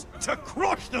soldiers to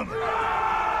crush them!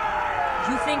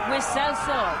 You think we sell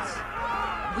swords?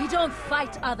 We don't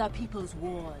fight other people's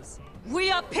wars.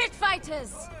 We are pit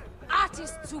fighters!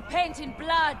 Artists who paint in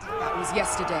blood! That was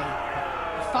yesterday.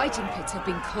 The fighting pits have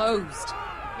been closed.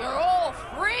 You're all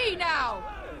free now!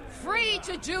 Free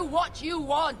to do what you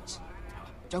want!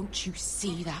 Don't you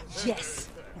see that? Yes,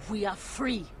 we are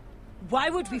free. Why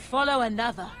would we follow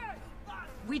another?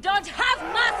 We don't have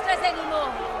masters anymore!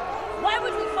 Why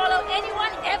would we follow anyone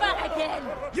ever again?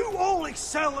 You all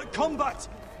excel at combat,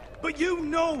 but you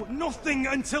know nothing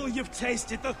until you've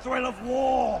tasted the thrill of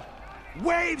war.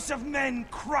 Waves of men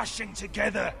crashing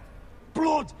together.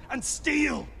 Blood and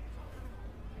steel.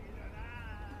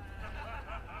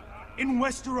 In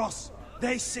Westeros,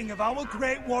 they sing of our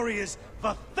great warriors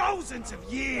for thousands of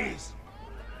years.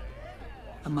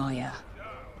 Amaya,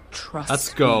 trust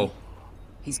Let's go. me.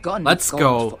 He's gone. Let's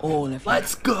go. For all of you.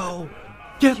 Let's go.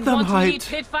 Get You them want to lead hyped.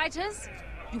 pit fighters?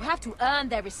 You have to earn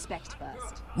their respect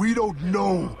first. We don't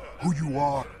know who you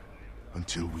are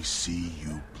until we see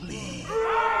you bleed.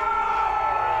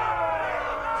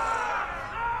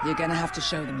 You're gonna have to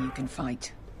show them you can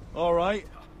fight. All right.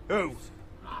 Who?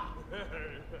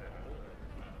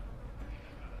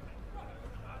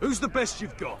 Who's the best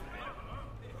you've got?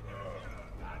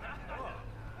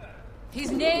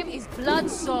 His name is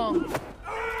Bloodsong.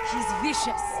 He's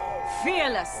vicious,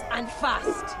 fearless, and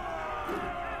fast.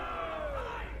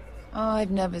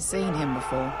 I've never seen him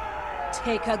before.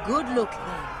 Take a good look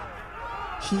then.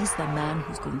 He's the man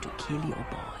who's going to kill your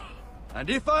boy. And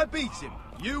if I beat him,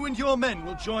 you and your men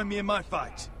will join me in my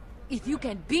fight. If you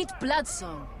can beat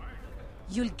Bloodsong,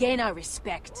 you'll gain our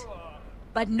respect.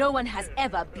 But no one has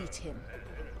ever beat him.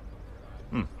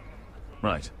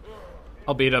 Right.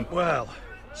 I'll beat him. Well,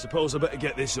 suppose I better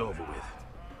get this over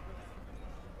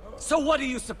with. So what are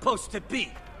you supposed to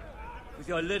be? With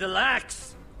your little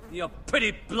axe? Your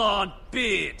pretty blonde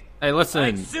beard? Hey, listen,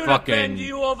 I'd sooner fucking bend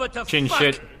you over to chin fuck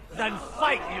shit. than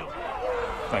fight you.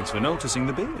 Thanks for noticing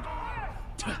the beard.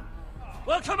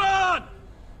 Well, come on!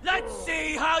 Let's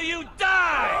see how you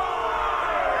die!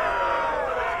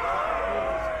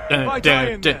 Dun, I dun, die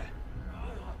in dun. there.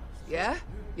 Yeah?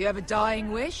 You have a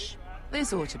dying wish?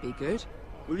 This ought to be good.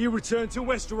 Will you return to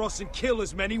Westeros and kill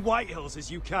as many Whitehills as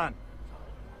you can?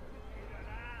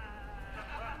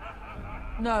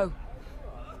 No.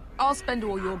 I'll spend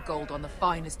all your gold on the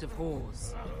finest of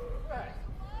whores.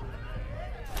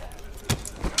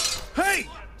 Hey!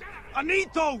 I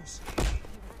need those!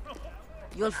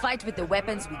 You'll fight with the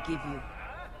weapons we give you.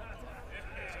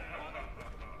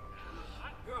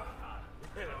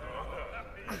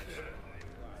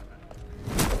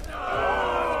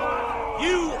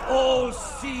 You all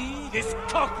see this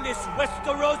cockless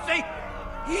Westerosi?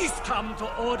 He's come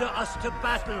to order us to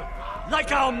battle,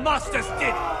 like our masters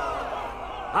did.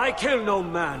 I kill no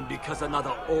man because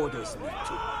another orders me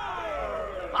to.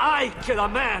 I kill a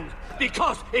man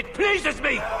because it pleases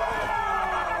me.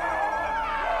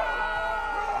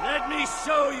 Let me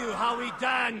show you how we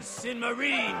dance in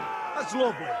Marine. That's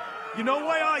lovely. You know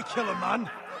why I kill a man?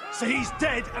 So he's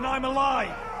dead and I'm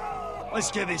alive. Let's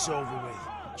get this over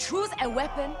with. Choose a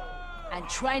weapon and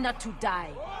try not to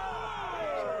die.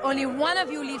 Only one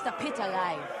of you leaves the pit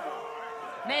alive.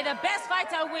 May the best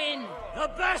fighter win!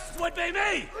 The best would be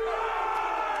me!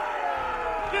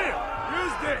 Here,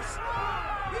 use this.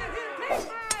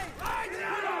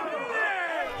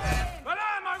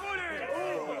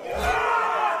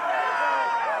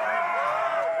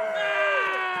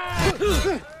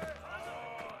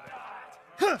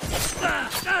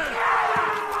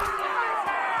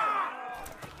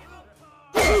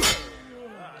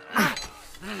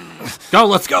 Go,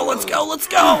 let's go, let's go, let's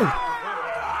go!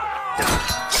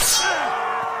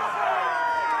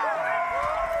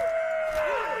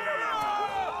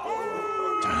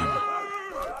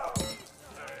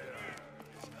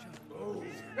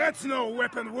 That's no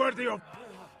weapon worthy of...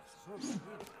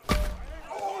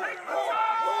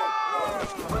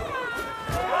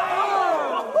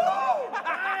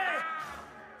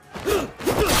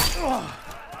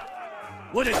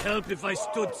 Would it help if I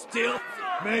stood still?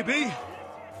 Maybe.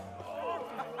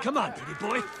 Come on, pretty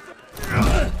boy.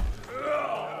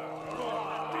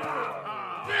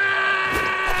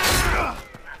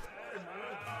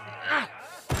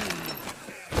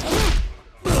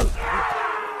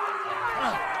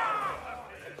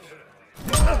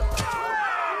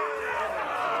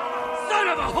 Son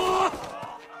of a whore!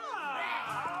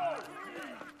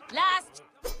 Last.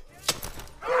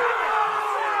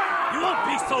 You won't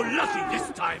be so lucky this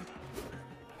time.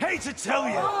 Hate to tell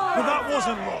you, but that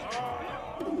wasn't luck.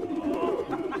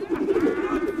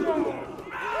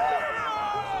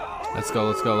 Let's go,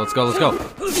 let's go, let's go, let's go.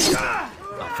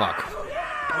 Oh, fuck.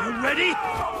 Are you ready?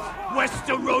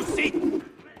 Westerosi?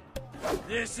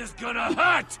 This is gonna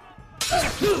hurt!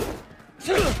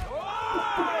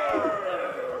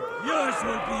 Yours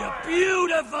will be a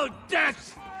beautiful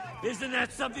death! Isn't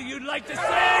that something you'd like to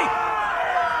say?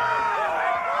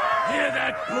 Hear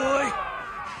that, boy?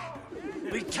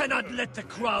 We cannot let the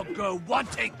crowd go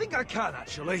wanting. I think I can,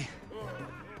 actually.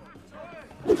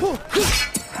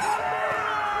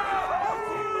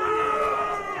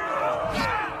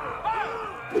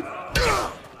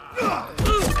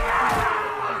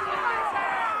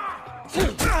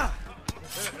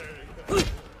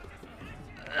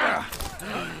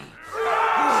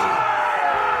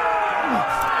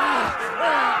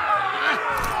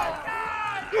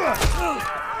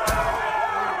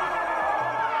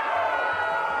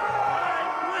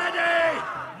 Ready,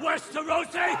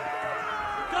 Westerosi?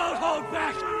 Don't hold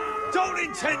back. Don't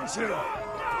intend to.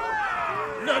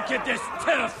 Look at this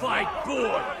terrified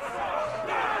boy.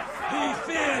 He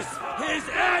fears his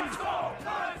end.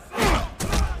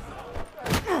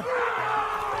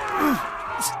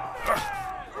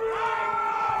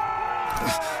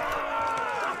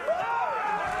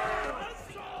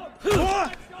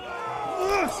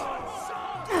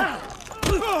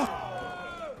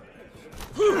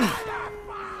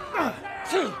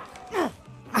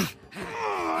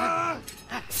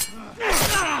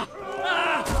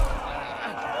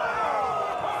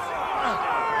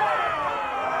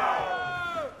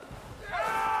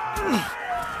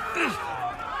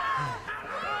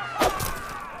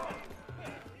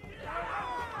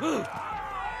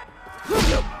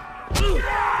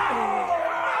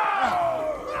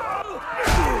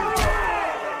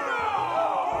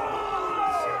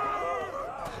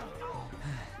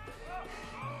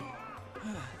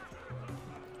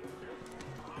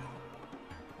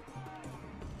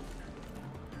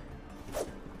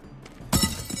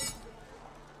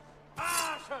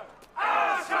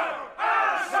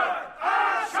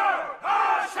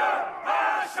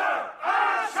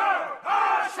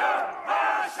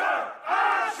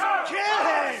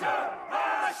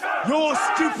 Your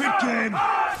stupid game,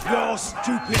 your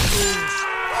stupid rules.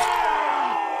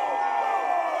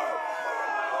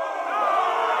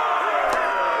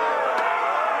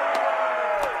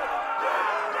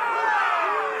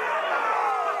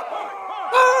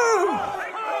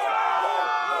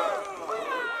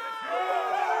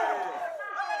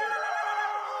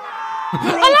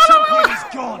 Your old champion is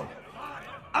gone,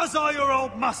 as are your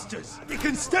old masters. You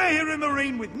can stay here in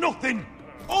Meereen with nothing,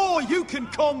 or you can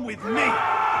come with me.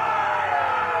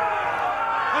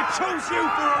 I chose you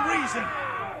for a reason.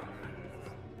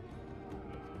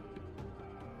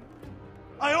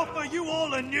 I offer you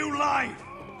all a new life.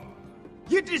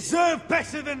 You deserve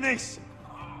better than this.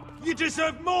 You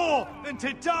deserve more than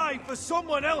to die for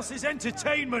someone else's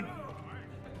entertainment.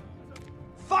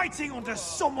 Fighting under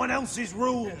someone else's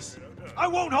rules. I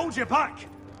won't hold you back.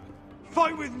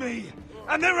 Fight with me,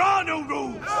 and there are no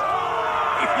rules. If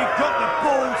you've got the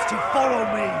balls to follow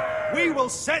me, we will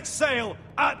set sail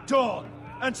at dawn.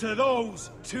 And to those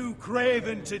too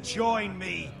craven to join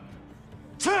me,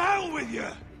 to hell with you!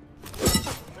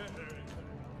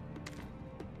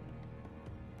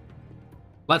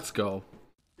 Let's go.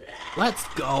 Let's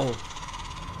go.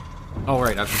 Oh,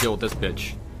 right, I have to deal with this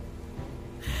bitch.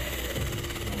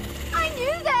 I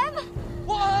knew them!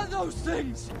 What are those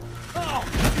things? Oh!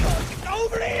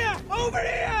 Over here! Over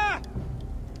here!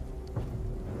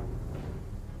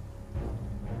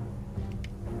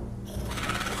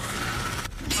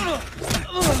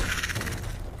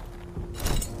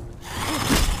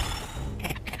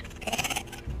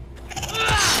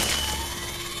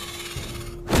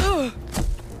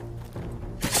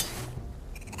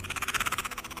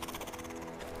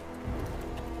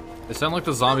 They sound like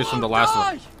the zombies from the last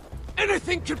one.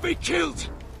 Anything could be killed!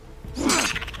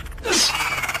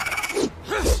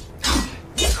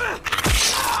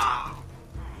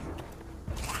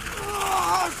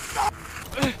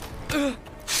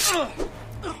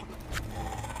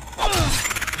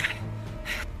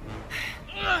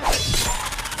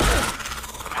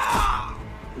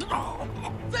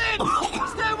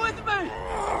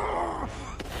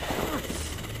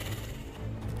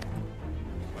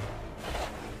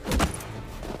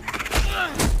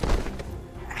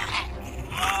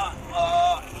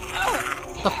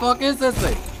 fuck is this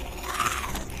thing?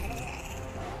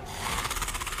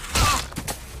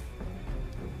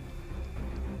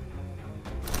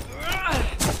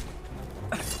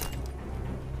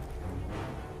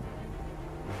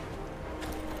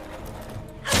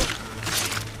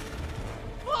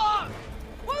 Fuck!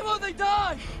 Why won't they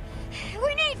die?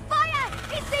 We need fire!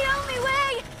 It's the only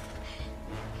way!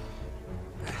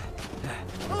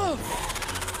 Oh!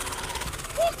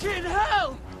 Fucking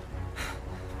hell!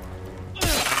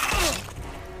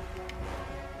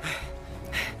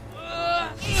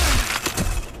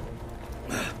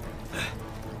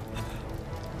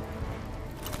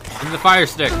 Give me the fire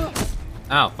stick.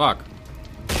 Ow, fuck.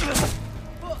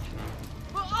 But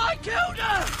I killed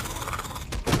her!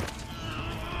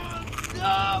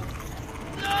 No!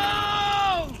 No!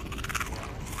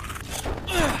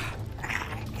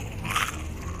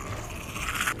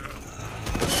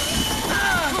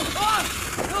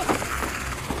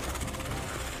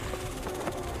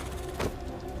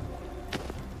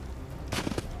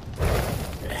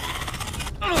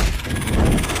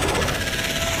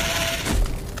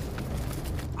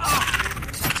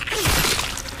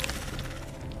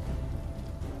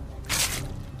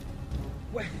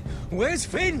 Where's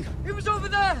Finn? He was over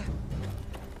there!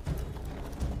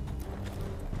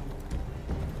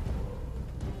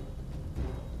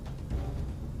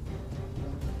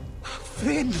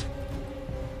 Finn!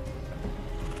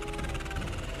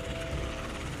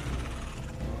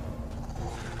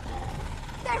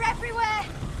 They're everywhere!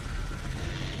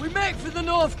 We make for the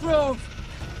North Grove!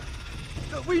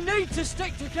 But we need to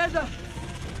stick together!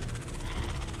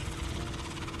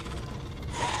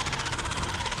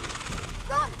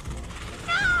 Run!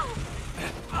 No!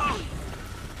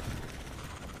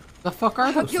 The fuck are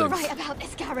I hope those you're things? right about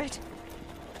this, Garrett.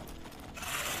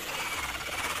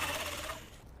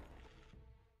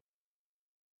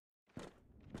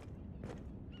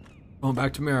 Going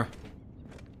back to Mira.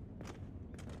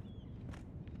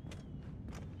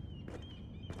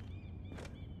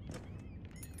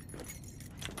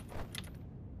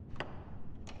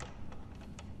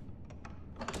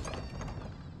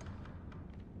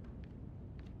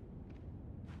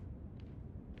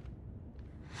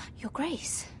 Your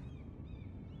Grace.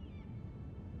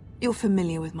 You're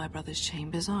familiar with my brother's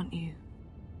chambers, aren't you?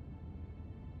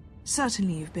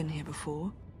 Certainly you've been here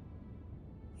before.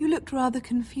 You looked rather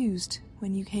confused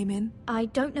when you came in. I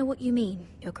don't know what you mean,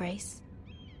 Your Grace.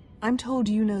 I'm told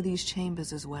you know these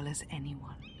chambers as well as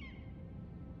anyone.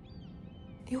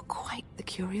 You're quite the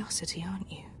curiosity,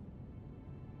 aren't you?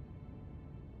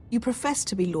 You profess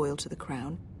to be loyal to the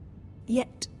crown,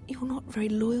 yet you're not very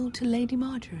loyal to Lady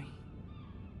Marjorie.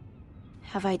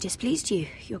 Have I displeased you,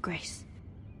 Your Grace?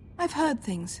 I've heard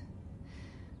things.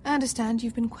 I understand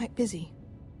you've been quite busy.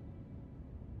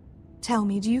 Tell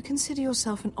me, do you consider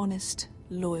yourself an honest,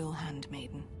 loyal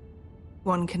handmaiden?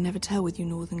 One can never tell with you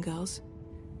northern girls.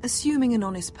 Assuming an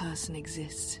honest person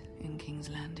exists in King's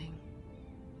Landing.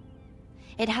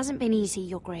 It hasn't been easy,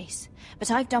 Your Grace, but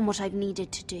I've done what I've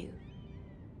needed to do.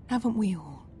 Haven't we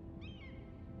all?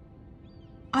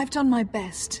 I've done my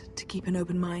best to keep an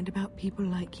open mind about people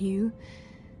like you.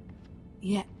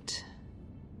 Yet,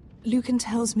 Lucan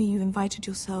tells me you've invited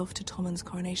yourself to Tommen's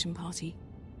coronation party.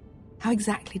 How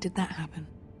exactly did that happen?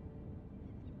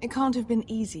 It can't have been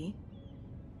easy.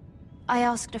 I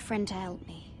asked a friend to help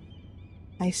me.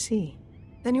 I see.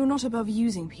 Then you're not above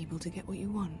using people to get what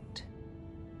you want.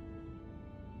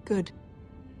 Good.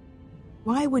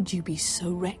 Why would you be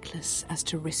so reckless as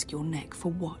to risk your neck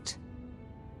for what?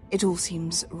 It all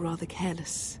seems rather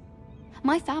careless.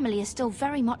 My family is still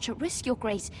very much at risk, Your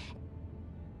Grace.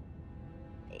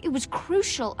 It was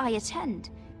crucial I attend.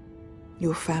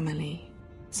 Your family.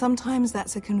 Sometimes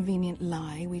that's a convenient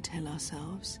lie we tell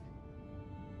ourselves.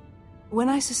 When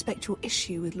I suspect your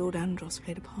issue with Lord Andros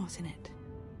played a part in it.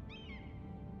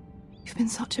 You've been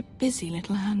such a busy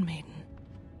little handmaiden.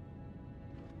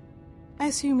 I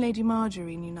assume Lady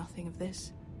Marjorie knew nothing of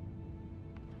this.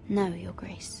 No, Your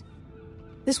Grace.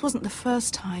 This wasn't the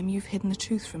first time you've hidden the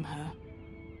truth from her.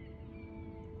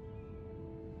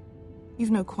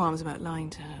 You've no qualms about lying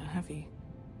to her, have you?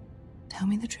 Tell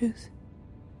me the truth.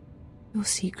 Your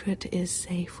secret is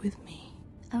safe with me.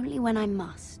 Only when I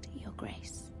must, Your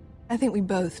Grace. I think we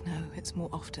both know it's more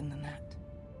often than that.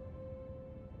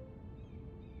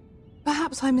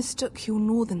 Perhaps I mistook your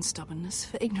northern stubbornness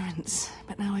for ignorance,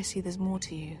 but now I see there's more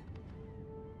to you.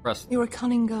 You're a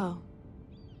cunning girl,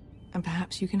 and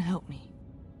perhaps you can help me.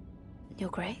 Your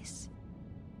Grace?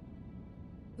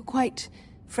 You're quite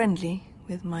friendly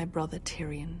with my brother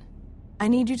Tyrion. I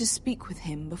need you to speak with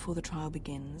him before the trial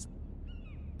begins.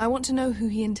 I want to know who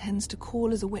he intends to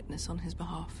call as a witness on his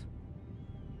behalf.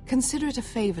 Consider it a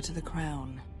favor to the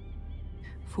crown,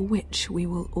 for which we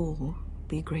will all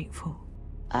be grateful.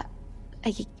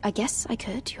 I guess I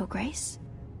could, Your Grace.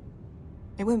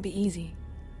 It won't be easy.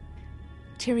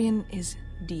 Tyrion is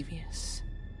devious.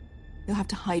 You'll have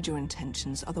to hide your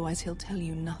intentions, otherwise he'll tell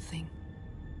you nothing.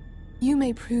 You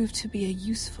may prove to be a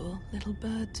useful little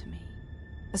bird to me,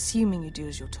 assuming you do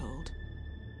as you're told.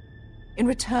 In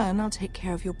return, I'll take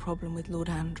care of your problem with Lord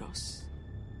Andros.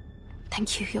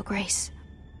 Thank you, Your Grace.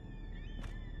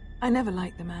 I never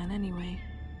liked the man anyway,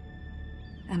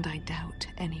 and I doubt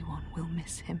anyone will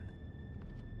miss him.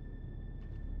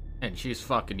 And she's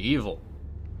fucking evil.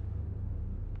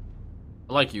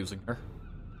 I like using her.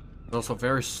 But also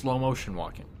very slow motion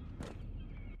walking.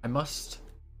 I must...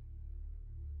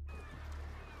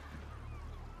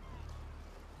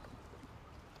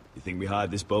 You think we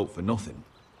hired this boat for nothing?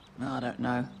 I don't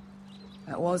know.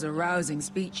 That was a rousing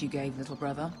speech you gave, little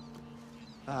brother.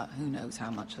 But who knows how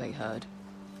much they heard.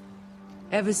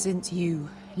 Ever since you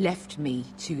left me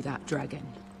to that dragon,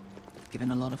 I've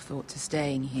given a lot of thought to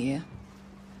staying here.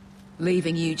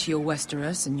 Leaving you to your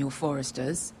Westeros and your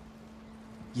foresters.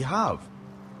 You have?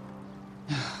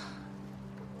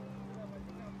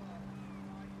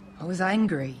 I was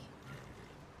angry.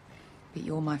 But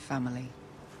you're my family.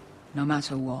 No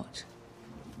matter what.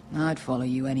 I'd follow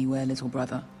you anywhere, little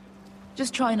brother.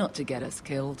 Just try not to get us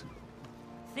killed.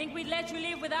 Think we'd let you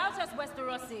live without us,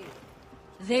 Westerosi?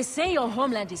 They say your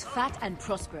homeland is fat and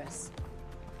prosperous.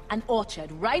 An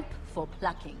orchard ripe for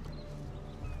plucking.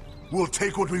 We'll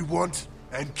take what we want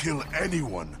and kill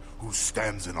anyone who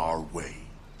stands in our way.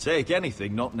 Take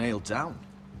anything not nailed down.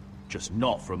 Just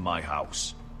not from my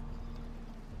house.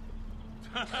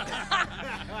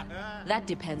 That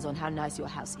depends on how nice your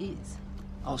house is.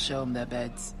 I'll show them their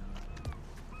beds.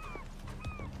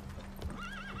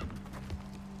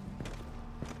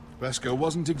 Beskar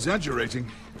wasn't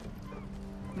exaggerating.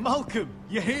 Malcolm,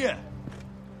 you're here!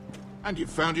 And you've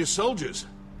found your soldiers.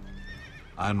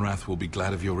 Ironrath will be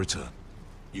glad of your return.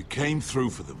 You came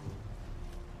through for them.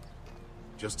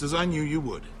 Just as I knew you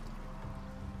would.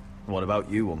 What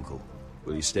about you, Uncle?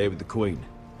 Will you stay with the Queen?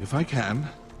 If I can,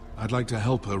 I'd like to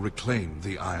help her reclaim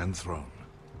the Iron Throne.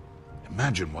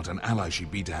 Imagine what an ally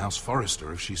she'd be to House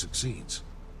Forrester if she succeeds.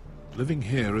 Living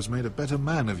here has made a better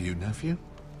man of you, nephew.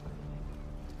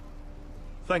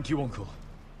 Thank you, Uncle.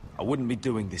 I wouldn't be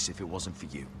doing this if it wasn't for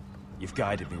you. You've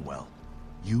guided me well.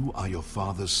 You are your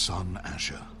father's son,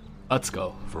 Asher. Let's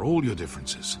go. For all your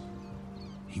differences,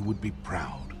 he would be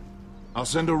proud. I'll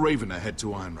send a raven ahead to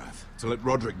Ironrath to let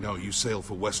Roderick know you sail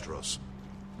for Westeros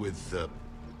with,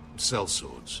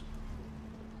 sellswords.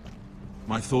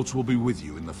 My thoughts will be with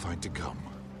you in the fight to come.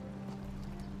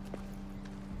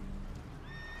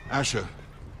 Asher.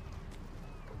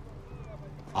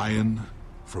 Iron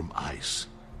from ice.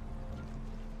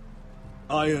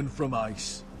 Iron from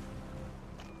ice.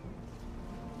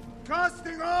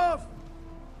 Casting off!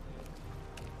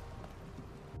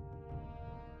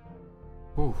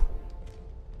 Ooh.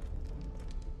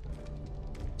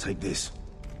 Take this.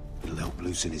 It'll help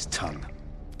loosen his tongue.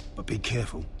 But be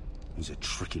careful. He's a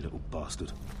tricky little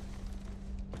bastard.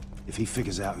 If he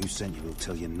figures out who sent you, he'll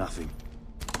tell you nothing.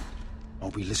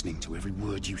 I'll be listening to every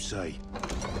word you say.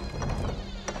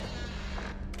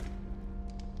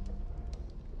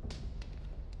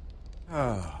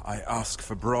 I ask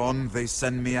for brawn, they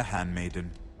send me a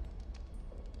handmaiden.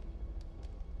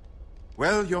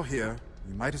 Well, you're here.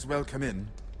 You might as well come in.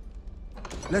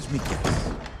 Let me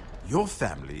guess. Your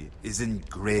family is in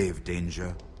grave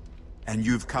danger, and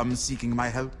you've come seeking my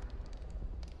help?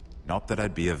 Not that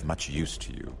I'd be of much use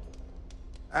to you.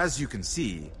 As you can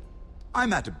see,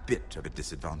 I'm at a bit of a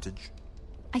disadvantage.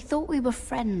 I thought we were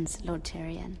friends, Lord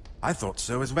Tyrion. I thought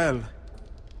so as well.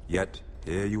 Yet,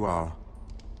 here you are.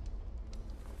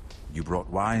 You brought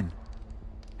wine.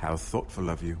 How thoughtful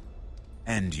of you.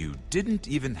 And you didn't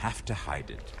even have to hide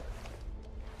it.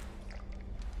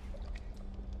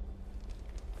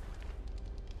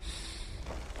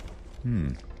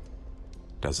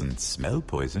 Doesn't smell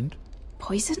poisoned.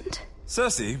 Poisoned?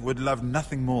 Cersei would love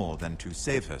nothing more than to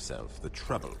save herself the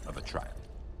trouble of a trial.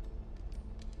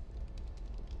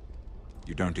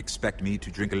 You don't expect me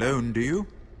to drink alone, do you?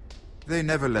 They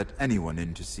never let anyone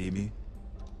in to see me.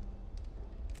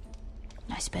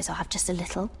 I suppose I'll have just a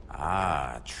little.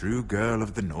 Ah, true girl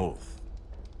of the North.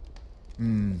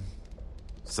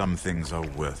 Some things are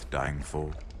worth dying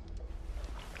for.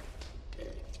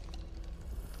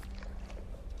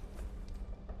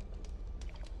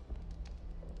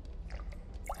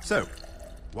 So,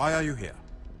 why are you here?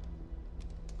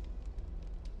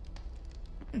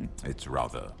 It's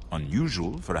rather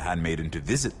unusual for a handmaiden to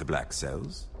visit the Black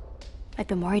Cells. I've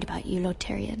been worried about you, Lord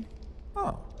Tyrion.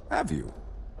 Oh, have you?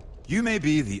 You may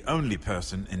be the only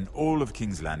person in all of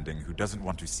King's Landing who doesn't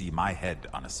want to see my head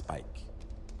on a spike.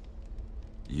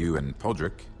 You and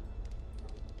Podrick.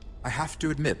 I have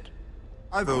to admit,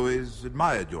 I've always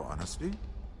admired your honesty,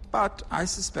 but I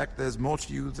suspect there's more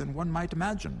to you than one might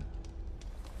imagine.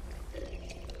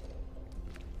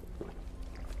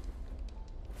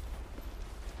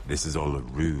 This is all a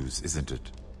ruse, isn't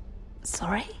it?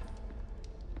 Sorry?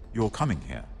 You're coming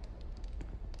here.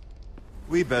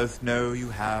 We both know you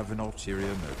have an ulterior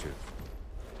motive.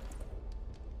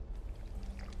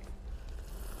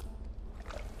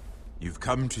 You've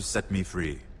come to set me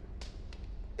free.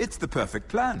 It's the perfect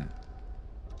plan.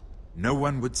 No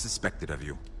one would suspect it of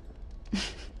you.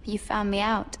 You found me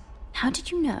out. How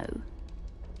did you know?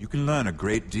 You can learn a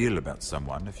great deal about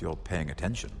someone if you're paying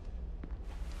attention.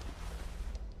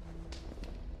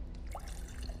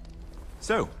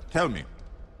 So, tell me.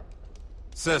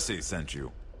 Cersei sent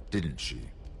you, didn't she?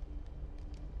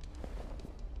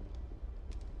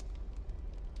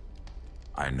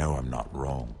 I know I'm not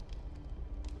wrong.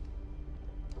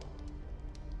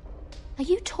 Are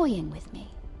you toying with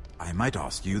me? I might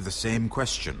ask you the same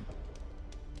question.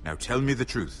 Now tell me the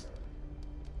truth.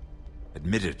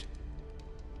 Admit it.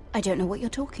 I don't know what you're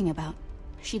talking about.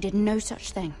 She did no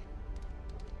such thing.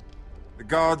 The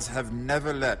guards have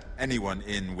never let anyone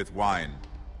in with wine.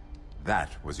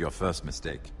 That was your first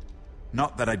mistake.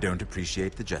 Not that I don't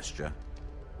appreciate the gesture.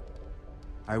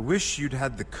 I wish you'd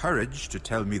had the courage to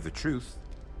tell me the truth.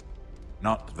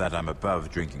 Not that I'm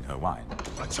above drinking her wine.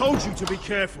 I told you to be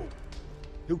careful.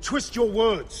 He'll twist your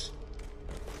words.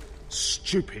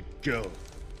 Stupid girl.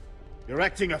 You're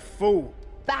acting a fool.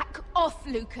 Back off,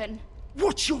 Lucan.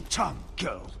 Watch your tongue,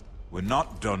 girl. We're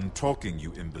not done talking,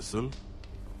 you imbecile.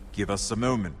 Give us a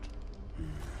moment.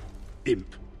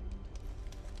 Imp.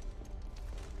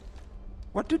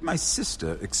 What did my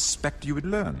sister expect you would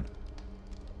learn?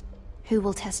 Who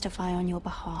will testify on your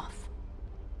behalf?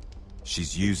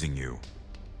 She's using you,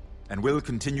 and will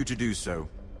continue to do so,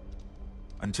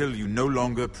 until you no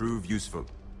longer prove useful.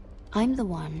 I'm the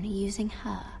one using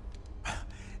her.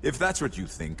 If that's what you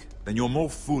think, then you're more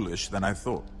foolish than I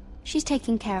thought. She's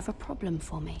taking care of a problem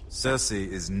for me. Cersei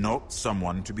is not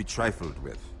someone to be trifled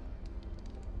with.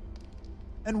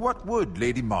 And what would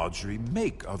Lady Marjorie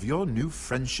make of your new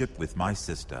friendship with my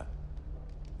sister?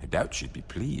 I doubt she'd be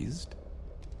pleased.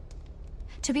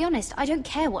 To be honest, I don't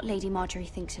care what Lady Marjorie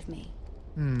thinks of me.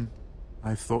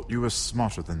 I thought you were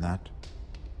smarter than that.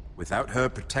 Without her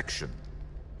protection,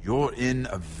 you're in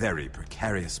a very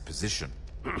precarious position.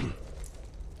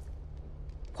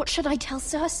 What should I tell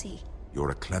Cersei? You're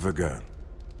a clever girl.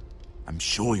 I'm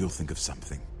sure you'll think of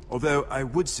something. Although I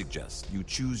would suggest you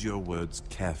choose your words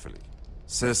carefully.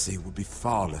 Cersei would be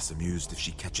far less amused if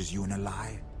she catches you in a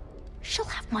lie. She'll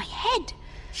have my head.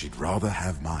 She'd rather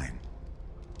have mine.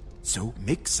 So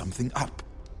make something up.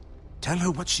 Tell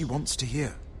her what she wants to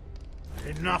hear.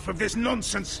 Enough of this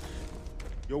nonsense.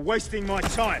 You're wasting my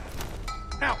time.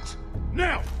 Out!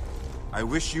 Now! I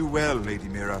wish you well, Lady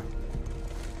Mira.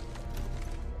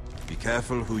 Be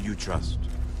careful who you trust.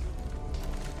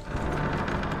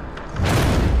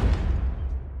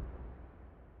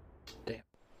 Damn.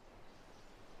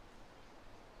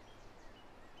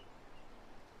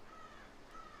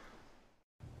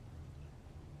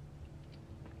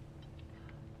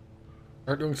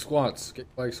 Start doing squats.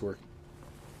 Get bikes working.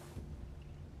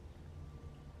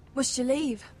 Must you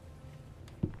leave?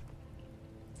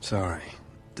 Sorry.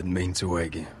 Didn't mean to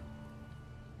wake you.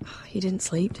 You didn't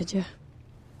sleep, did you?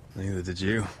 Neither did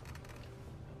you.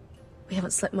 We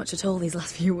haven't slept much at all these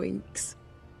last few weeks.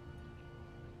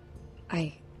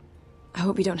 I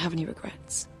hope you don't have any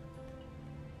regrets.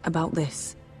 About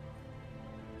this.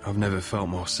 I've never felt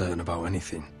more certain about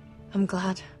anything. I'm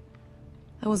glad.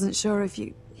 I wasn't sure if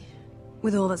you...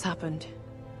 with all that's happened.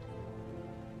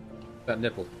 That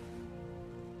nipple.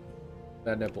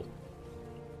 That nipple.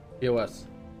 POS.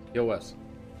 POS.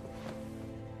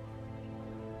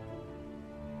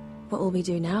 What will we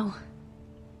do now?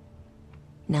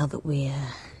 Now that we're...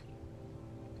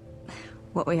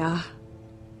 what we are.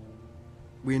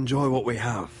 We enjoy what we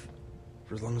have,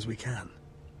 for as long as we can.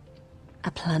 I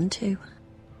plan to.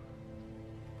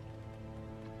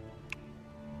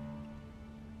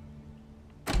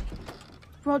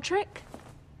 Roderick?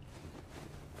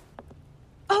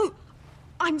 Oh,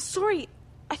 I'm sorry.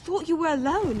 I thought you were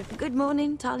alone. Good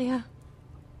morning, Talia.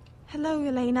 Hello,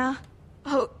 Elena.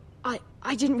 Oh,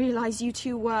 I didn't realize you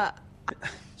two were...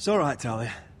 It's all right,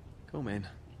 Talia. Come in.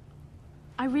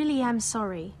 I really am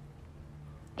sorry.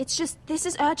 It's just, this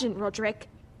is urgent, Roderick.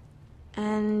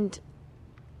 And...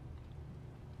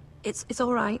 It's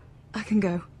all right. I can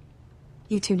go.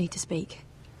 You two need to speak.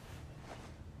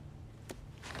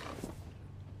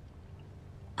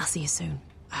 I'll see you soon,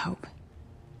 I hope.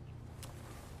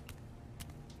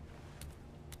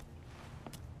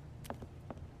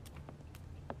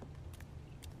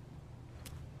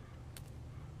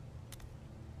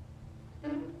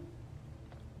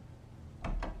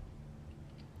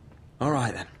 All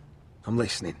right, then. I'm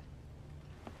listening.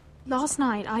 Last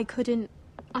night, I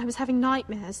was having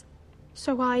nightmares.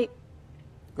 So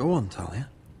Go on, Talia.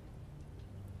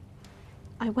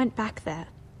 I went back there.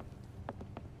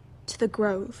 To the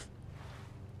grove.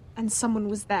 And someone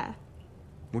was there.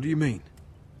 What do you mean?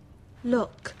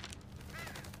 Look.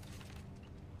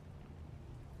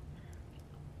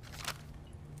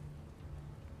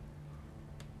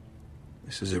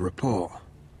 This is a report.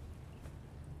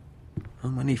 How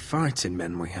many fighting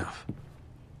men we have?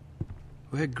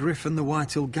 Where Griff and the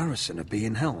Whitehill garrison are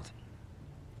being held.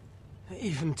 It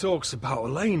even talks about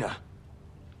Elena.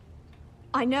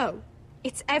 I know.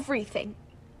 It's everything.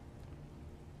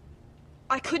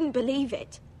 I couldn't believe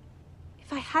it.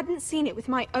 If I hadn't seen it with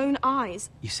my own eyes...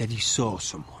 You said you saw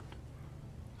someone.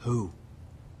 Who?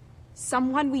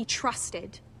 Someone we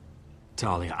trusted.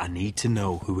 Talia, I need to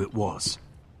know who it was.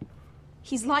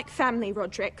 He's like family,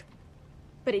 Roderick.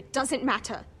 But it doesn't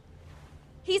matter.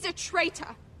 He's a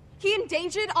traitor. He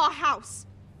endangered our house.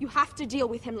 You have to deal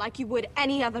with him like you would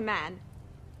any other man.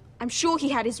 I'm sure he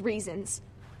had his reasons.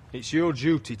 It's your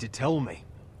duty to tell me,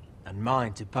 and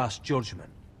mine to pass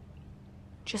judgment.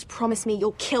 Just promise me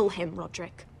you'll kill him,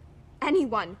 Roderick.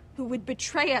 Anyone who would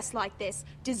betray us like this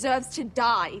deserves to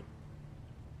die.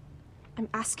 I'm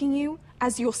asking you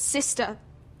as your sister.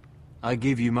 I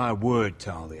give you my word,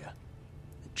 Talia.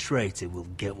 The traitor will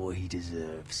get what he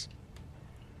deserves.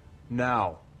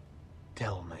 Now,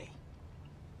 tell me.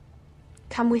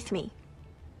 Come with me.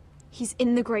 He's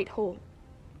in the Great Hall.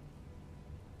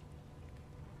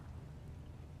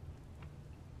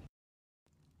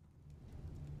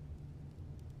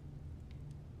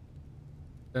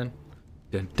 Dun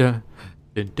dun dun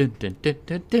dun dun dun dun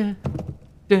dun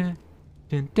dun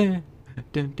dun dun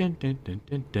dun dun dun dun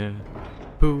dun dun.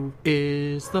 Who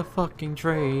is the fucking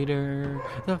traitor?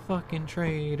 The fucking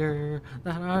traitor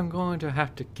that I'm going to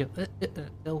have to kill.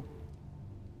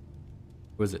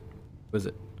 Who is it? Who is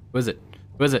it? Who is it?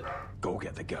 Who is it? Go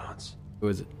get the guards. Who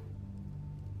is it?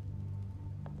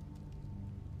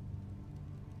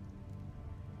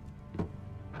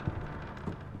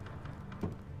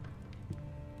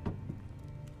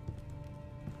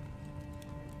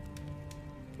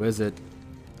 Who is it?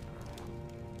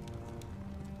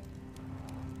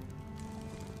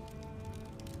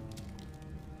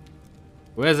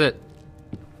 Who is it?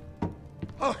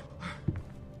 Oh.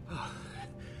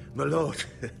 My lord.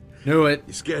 Knew it.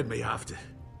 You scared me after.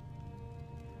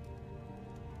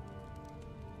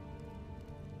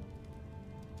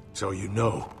 So you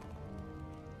know.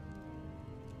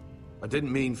 I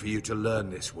didn't mean for you to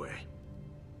learn this way.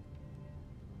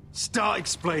 Start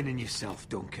explaining yourself,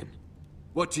 Duncan.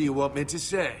 What do you want me to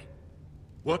say?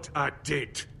 What I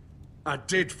did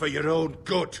for your own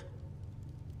good.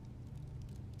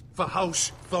 For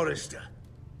House Forrester.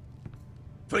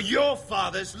 For your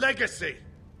father's legacy.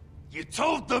 You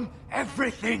told them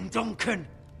everything, Duncan.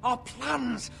 Our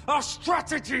plans, our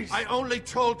strategies. I only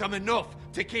told them enough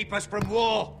to keep us from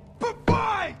war. But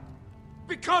why?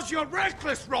 Because you're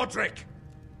reckless, Roderick.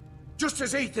 Just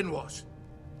as Ethan was.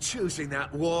 Choosing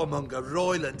that warmonger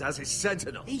Royland as his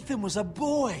sentinel. Ethan was a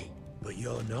boy. But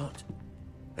you're not.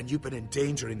 And you've been in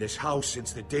danger in this house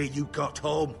since the day you got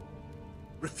home.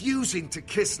 Refusing to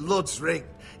kiss Lud's ring,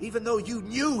 even though you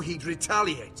knew he'd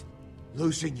retaliate.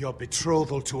 Losing your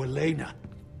betrothal to Elena.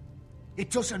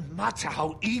 It doesn't matter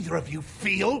how either of you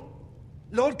feel.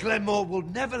 Lord Glenmore will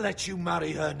never let you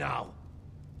marry her now.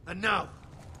 And now,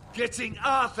 getting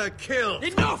Arthur killed.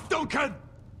 Enough, Duncan!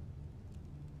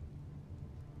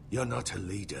 You're not a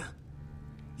leader.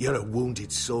 You're a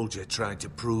wounded soldier trying to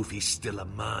prove he's still a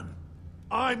man.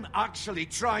 I'm actually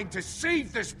trying to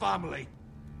save this family.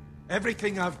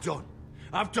 Everything I've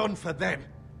done for them.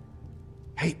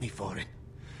 Hate me for it,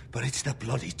 but it's the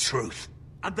bloody truth.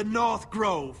 And the North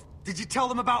Grove. Did you tell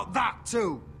them about that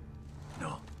too?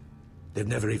 No. They've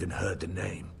never even heard the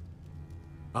name.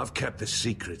 I've kept the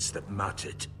secrets that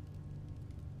mattered.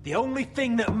 The only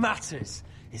thing that matters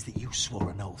is that you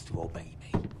swore an oath to obey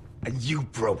me. And you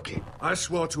broke it. I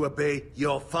swore to obey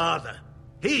your father.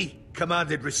 He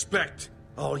commanded respect.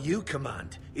 All you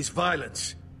command is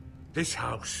violence. This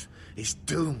house is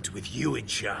doomed with you in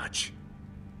charge.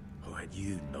 Oh, and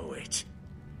you know it.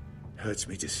 Hurts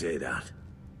me to say that.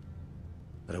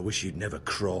 But I wish you'd never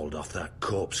crawled off that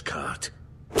corpse cart.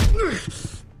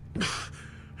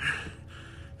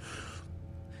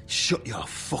 Shut your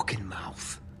fucking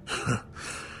mouth.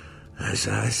 As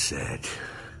I said.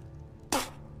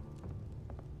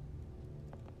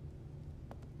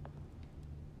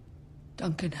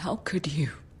 Duncan, how could you?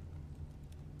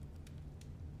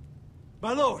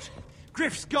 My lord,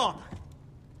 Griff's gone.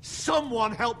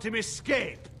 Someone helped him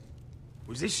escape.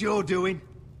 Was this your doing?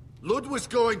 Ludd was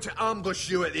going to ambush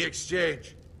you at the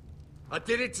exchange. I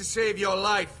did it to save your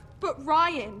life. But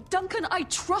Ryan, Duncan, I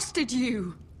trusted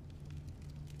you.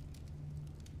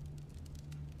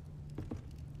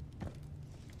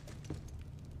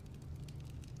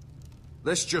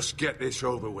 Let's just get this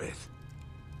over with.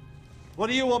 What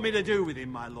do you want me to do with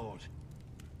him, my lord?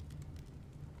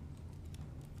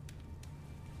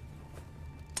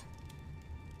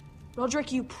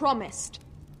 Roderick, you promised.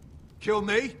 Kill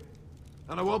me,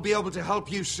 and I won't be able to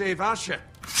help you save Asher.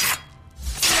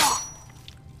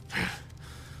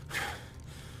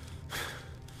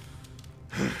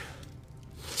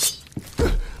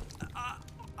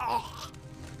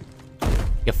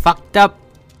 You fucked up.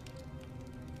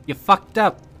 You fucked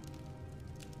up.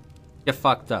 You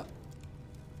fucked up.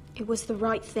 It was the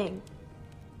right thing.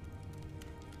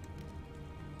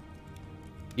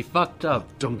 You fucked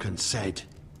up. Duncan said.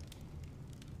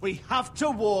 We have to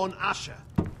warn Asher.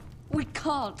 We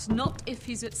can't, not if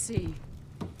he's at sea.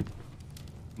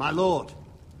 My lord,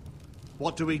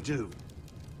 what do we do?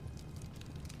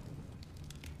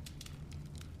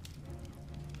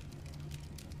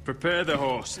 Prepare the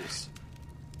horses.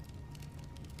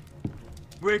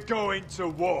 We're going to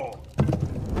war.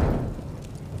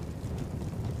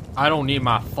 I don't need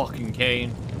my fucking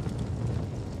cane.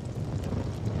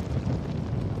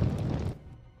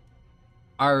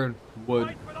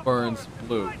 Ironwood burns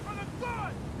blue.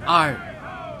 Iron.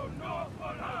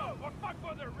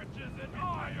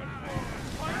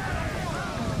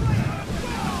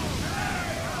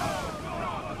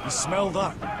 You smell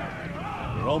that?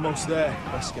 We're almost there,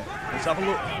 Wesker. Let's have a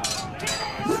look.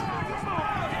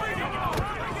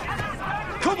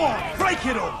 Come on, break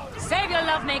it up! Save your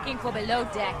lovemaking for below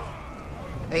deck.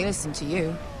 They listen to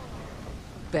you.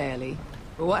 Barely.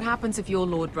 But what happens if your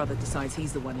lord brother decides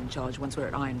he's the one in charge once we're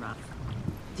at Ironrath?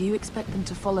 Do you expect them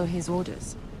to follow his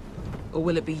orders? Or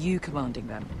will it be you commanding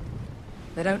them?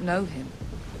 They don't know him.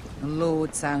 A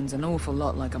lord sounds an awful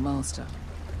lot like a master.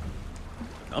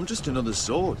 I'm just another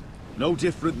sword. No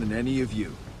different than any of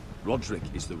you. Roderick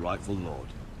is the rightful lord.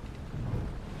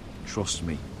 Trust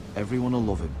me, everyone will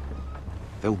love him.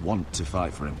 They'll want to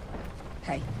fight for him.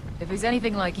 Hey, if he's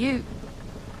anything like you,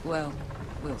 well,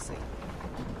 we'll see.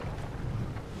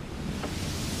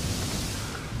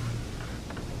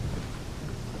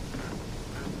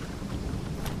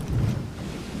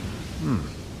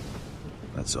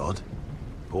 That's odd.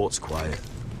 Port's quiet.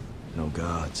 No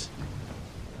guards.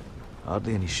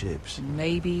 Hardly any ships.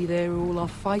 Maybe they're all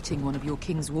off fighting one of your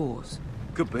king's wars.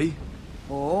 Could be.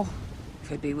 Or,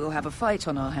 could be we'll have a fight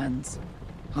on our hands.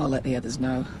 I'll let the others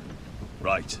know.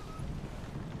 Right.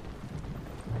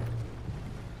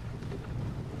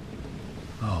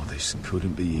 Oh, this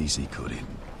couldn't be easy, could it?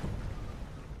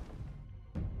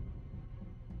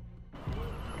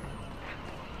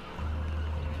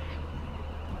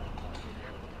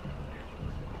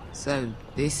 So,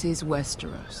 this is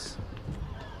Westeros.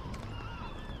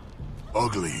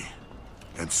 Ugly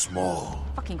and small.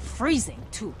 Fucking freezing,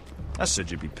 too. I said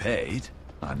you'd be paid.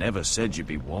 I never said you'd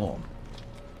be warm.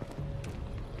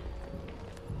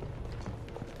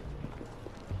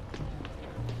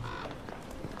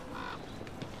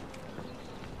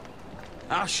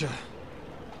 Asher.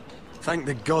 Thank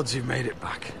the gods you've made it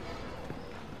back.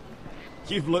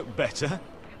 You've looked better.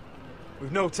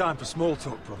 We've no time for small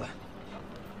talk, brother.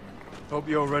 Hope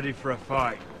you're ready for a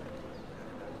fight.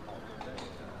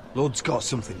 Lord's got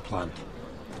something planned.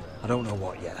 I don't know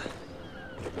what yet,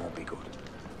 but it won't be good.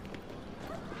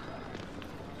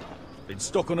 Been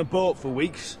stuck on a boat for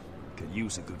weeks. Could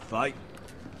use a good fight.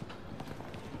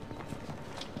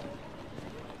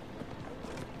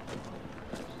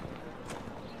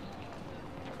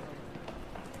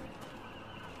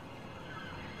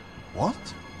 What?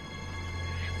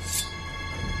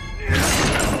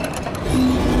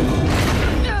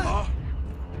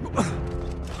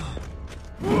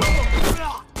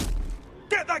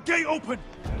 Get that gate open!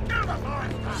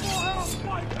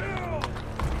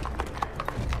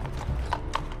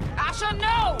 Asher,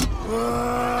 no!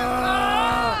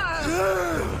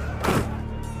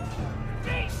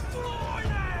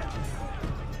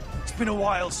 It's been a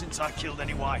while since I killed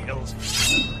any White Hills.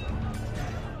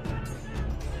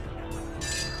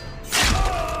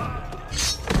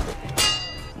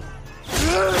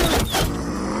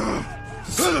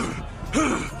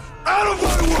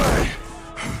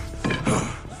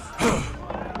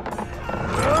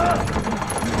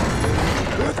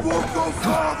 go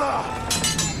farther!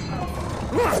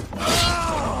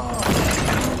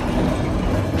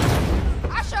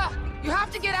 Asher! You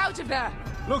have to get out of there!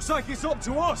 Looks like it's up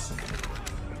to us!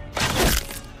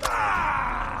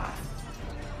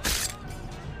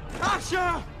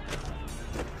 Asher!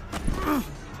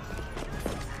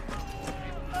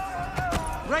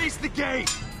 Raise the gate!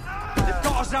 They've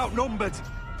got us outnumbered!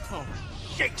 Oh,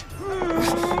 shit!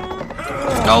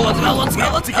 Go, let's go, let's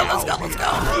go, let's go, let's go, let's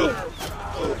go!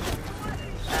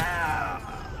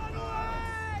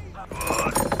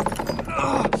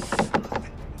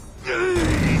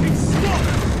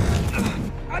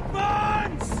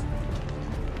 Advance!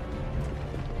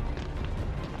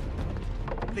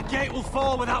 The gate will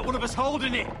fall without one of us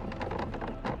holding it.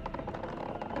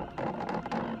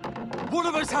 One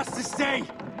of us has to stay.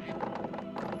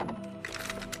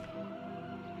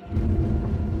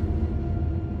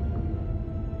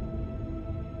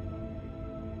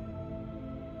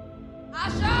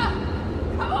 Asher!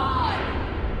 Come on!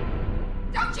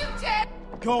 Don't you dare!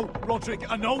 Go, Roderick,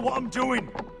 I know what I'm doing.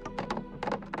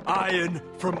 Iron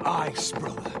from ice,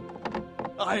 brother.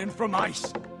 Iron from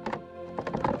ice.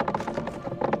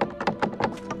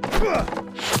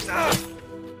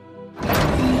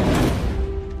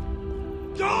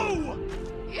 Go!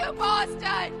 You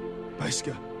bastard!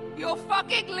 Beskha. You're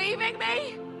fucking leaving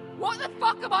me? What the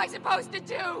fuck am I supposed to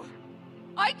do?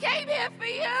 I came here for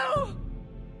you!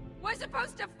 We're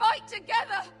supposed to fight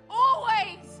together,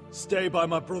 always! Stay by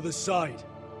my brother's side.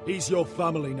 He's your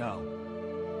family now.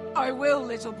 I will,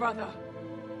 little brother.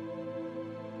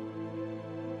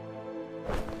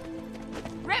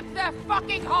 Rip their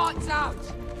fucking hearts out!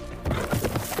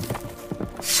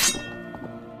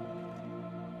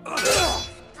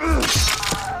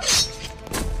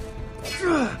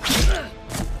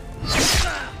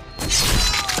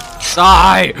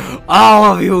 Die!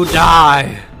 All of you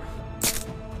die!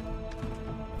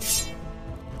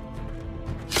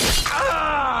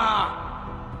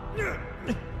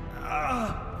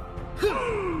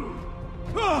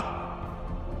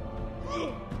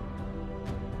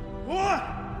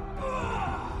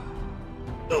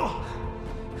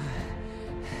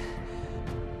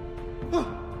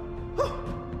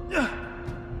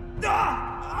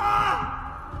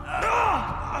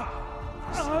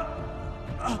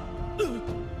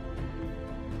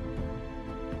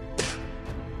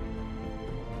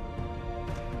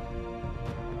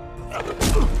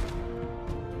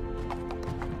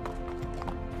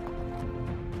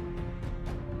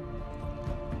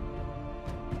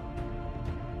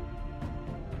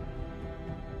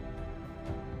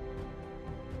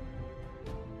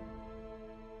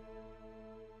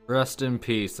 Rest in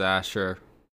peace, Asher.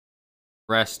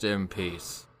 Rest in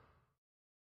peace.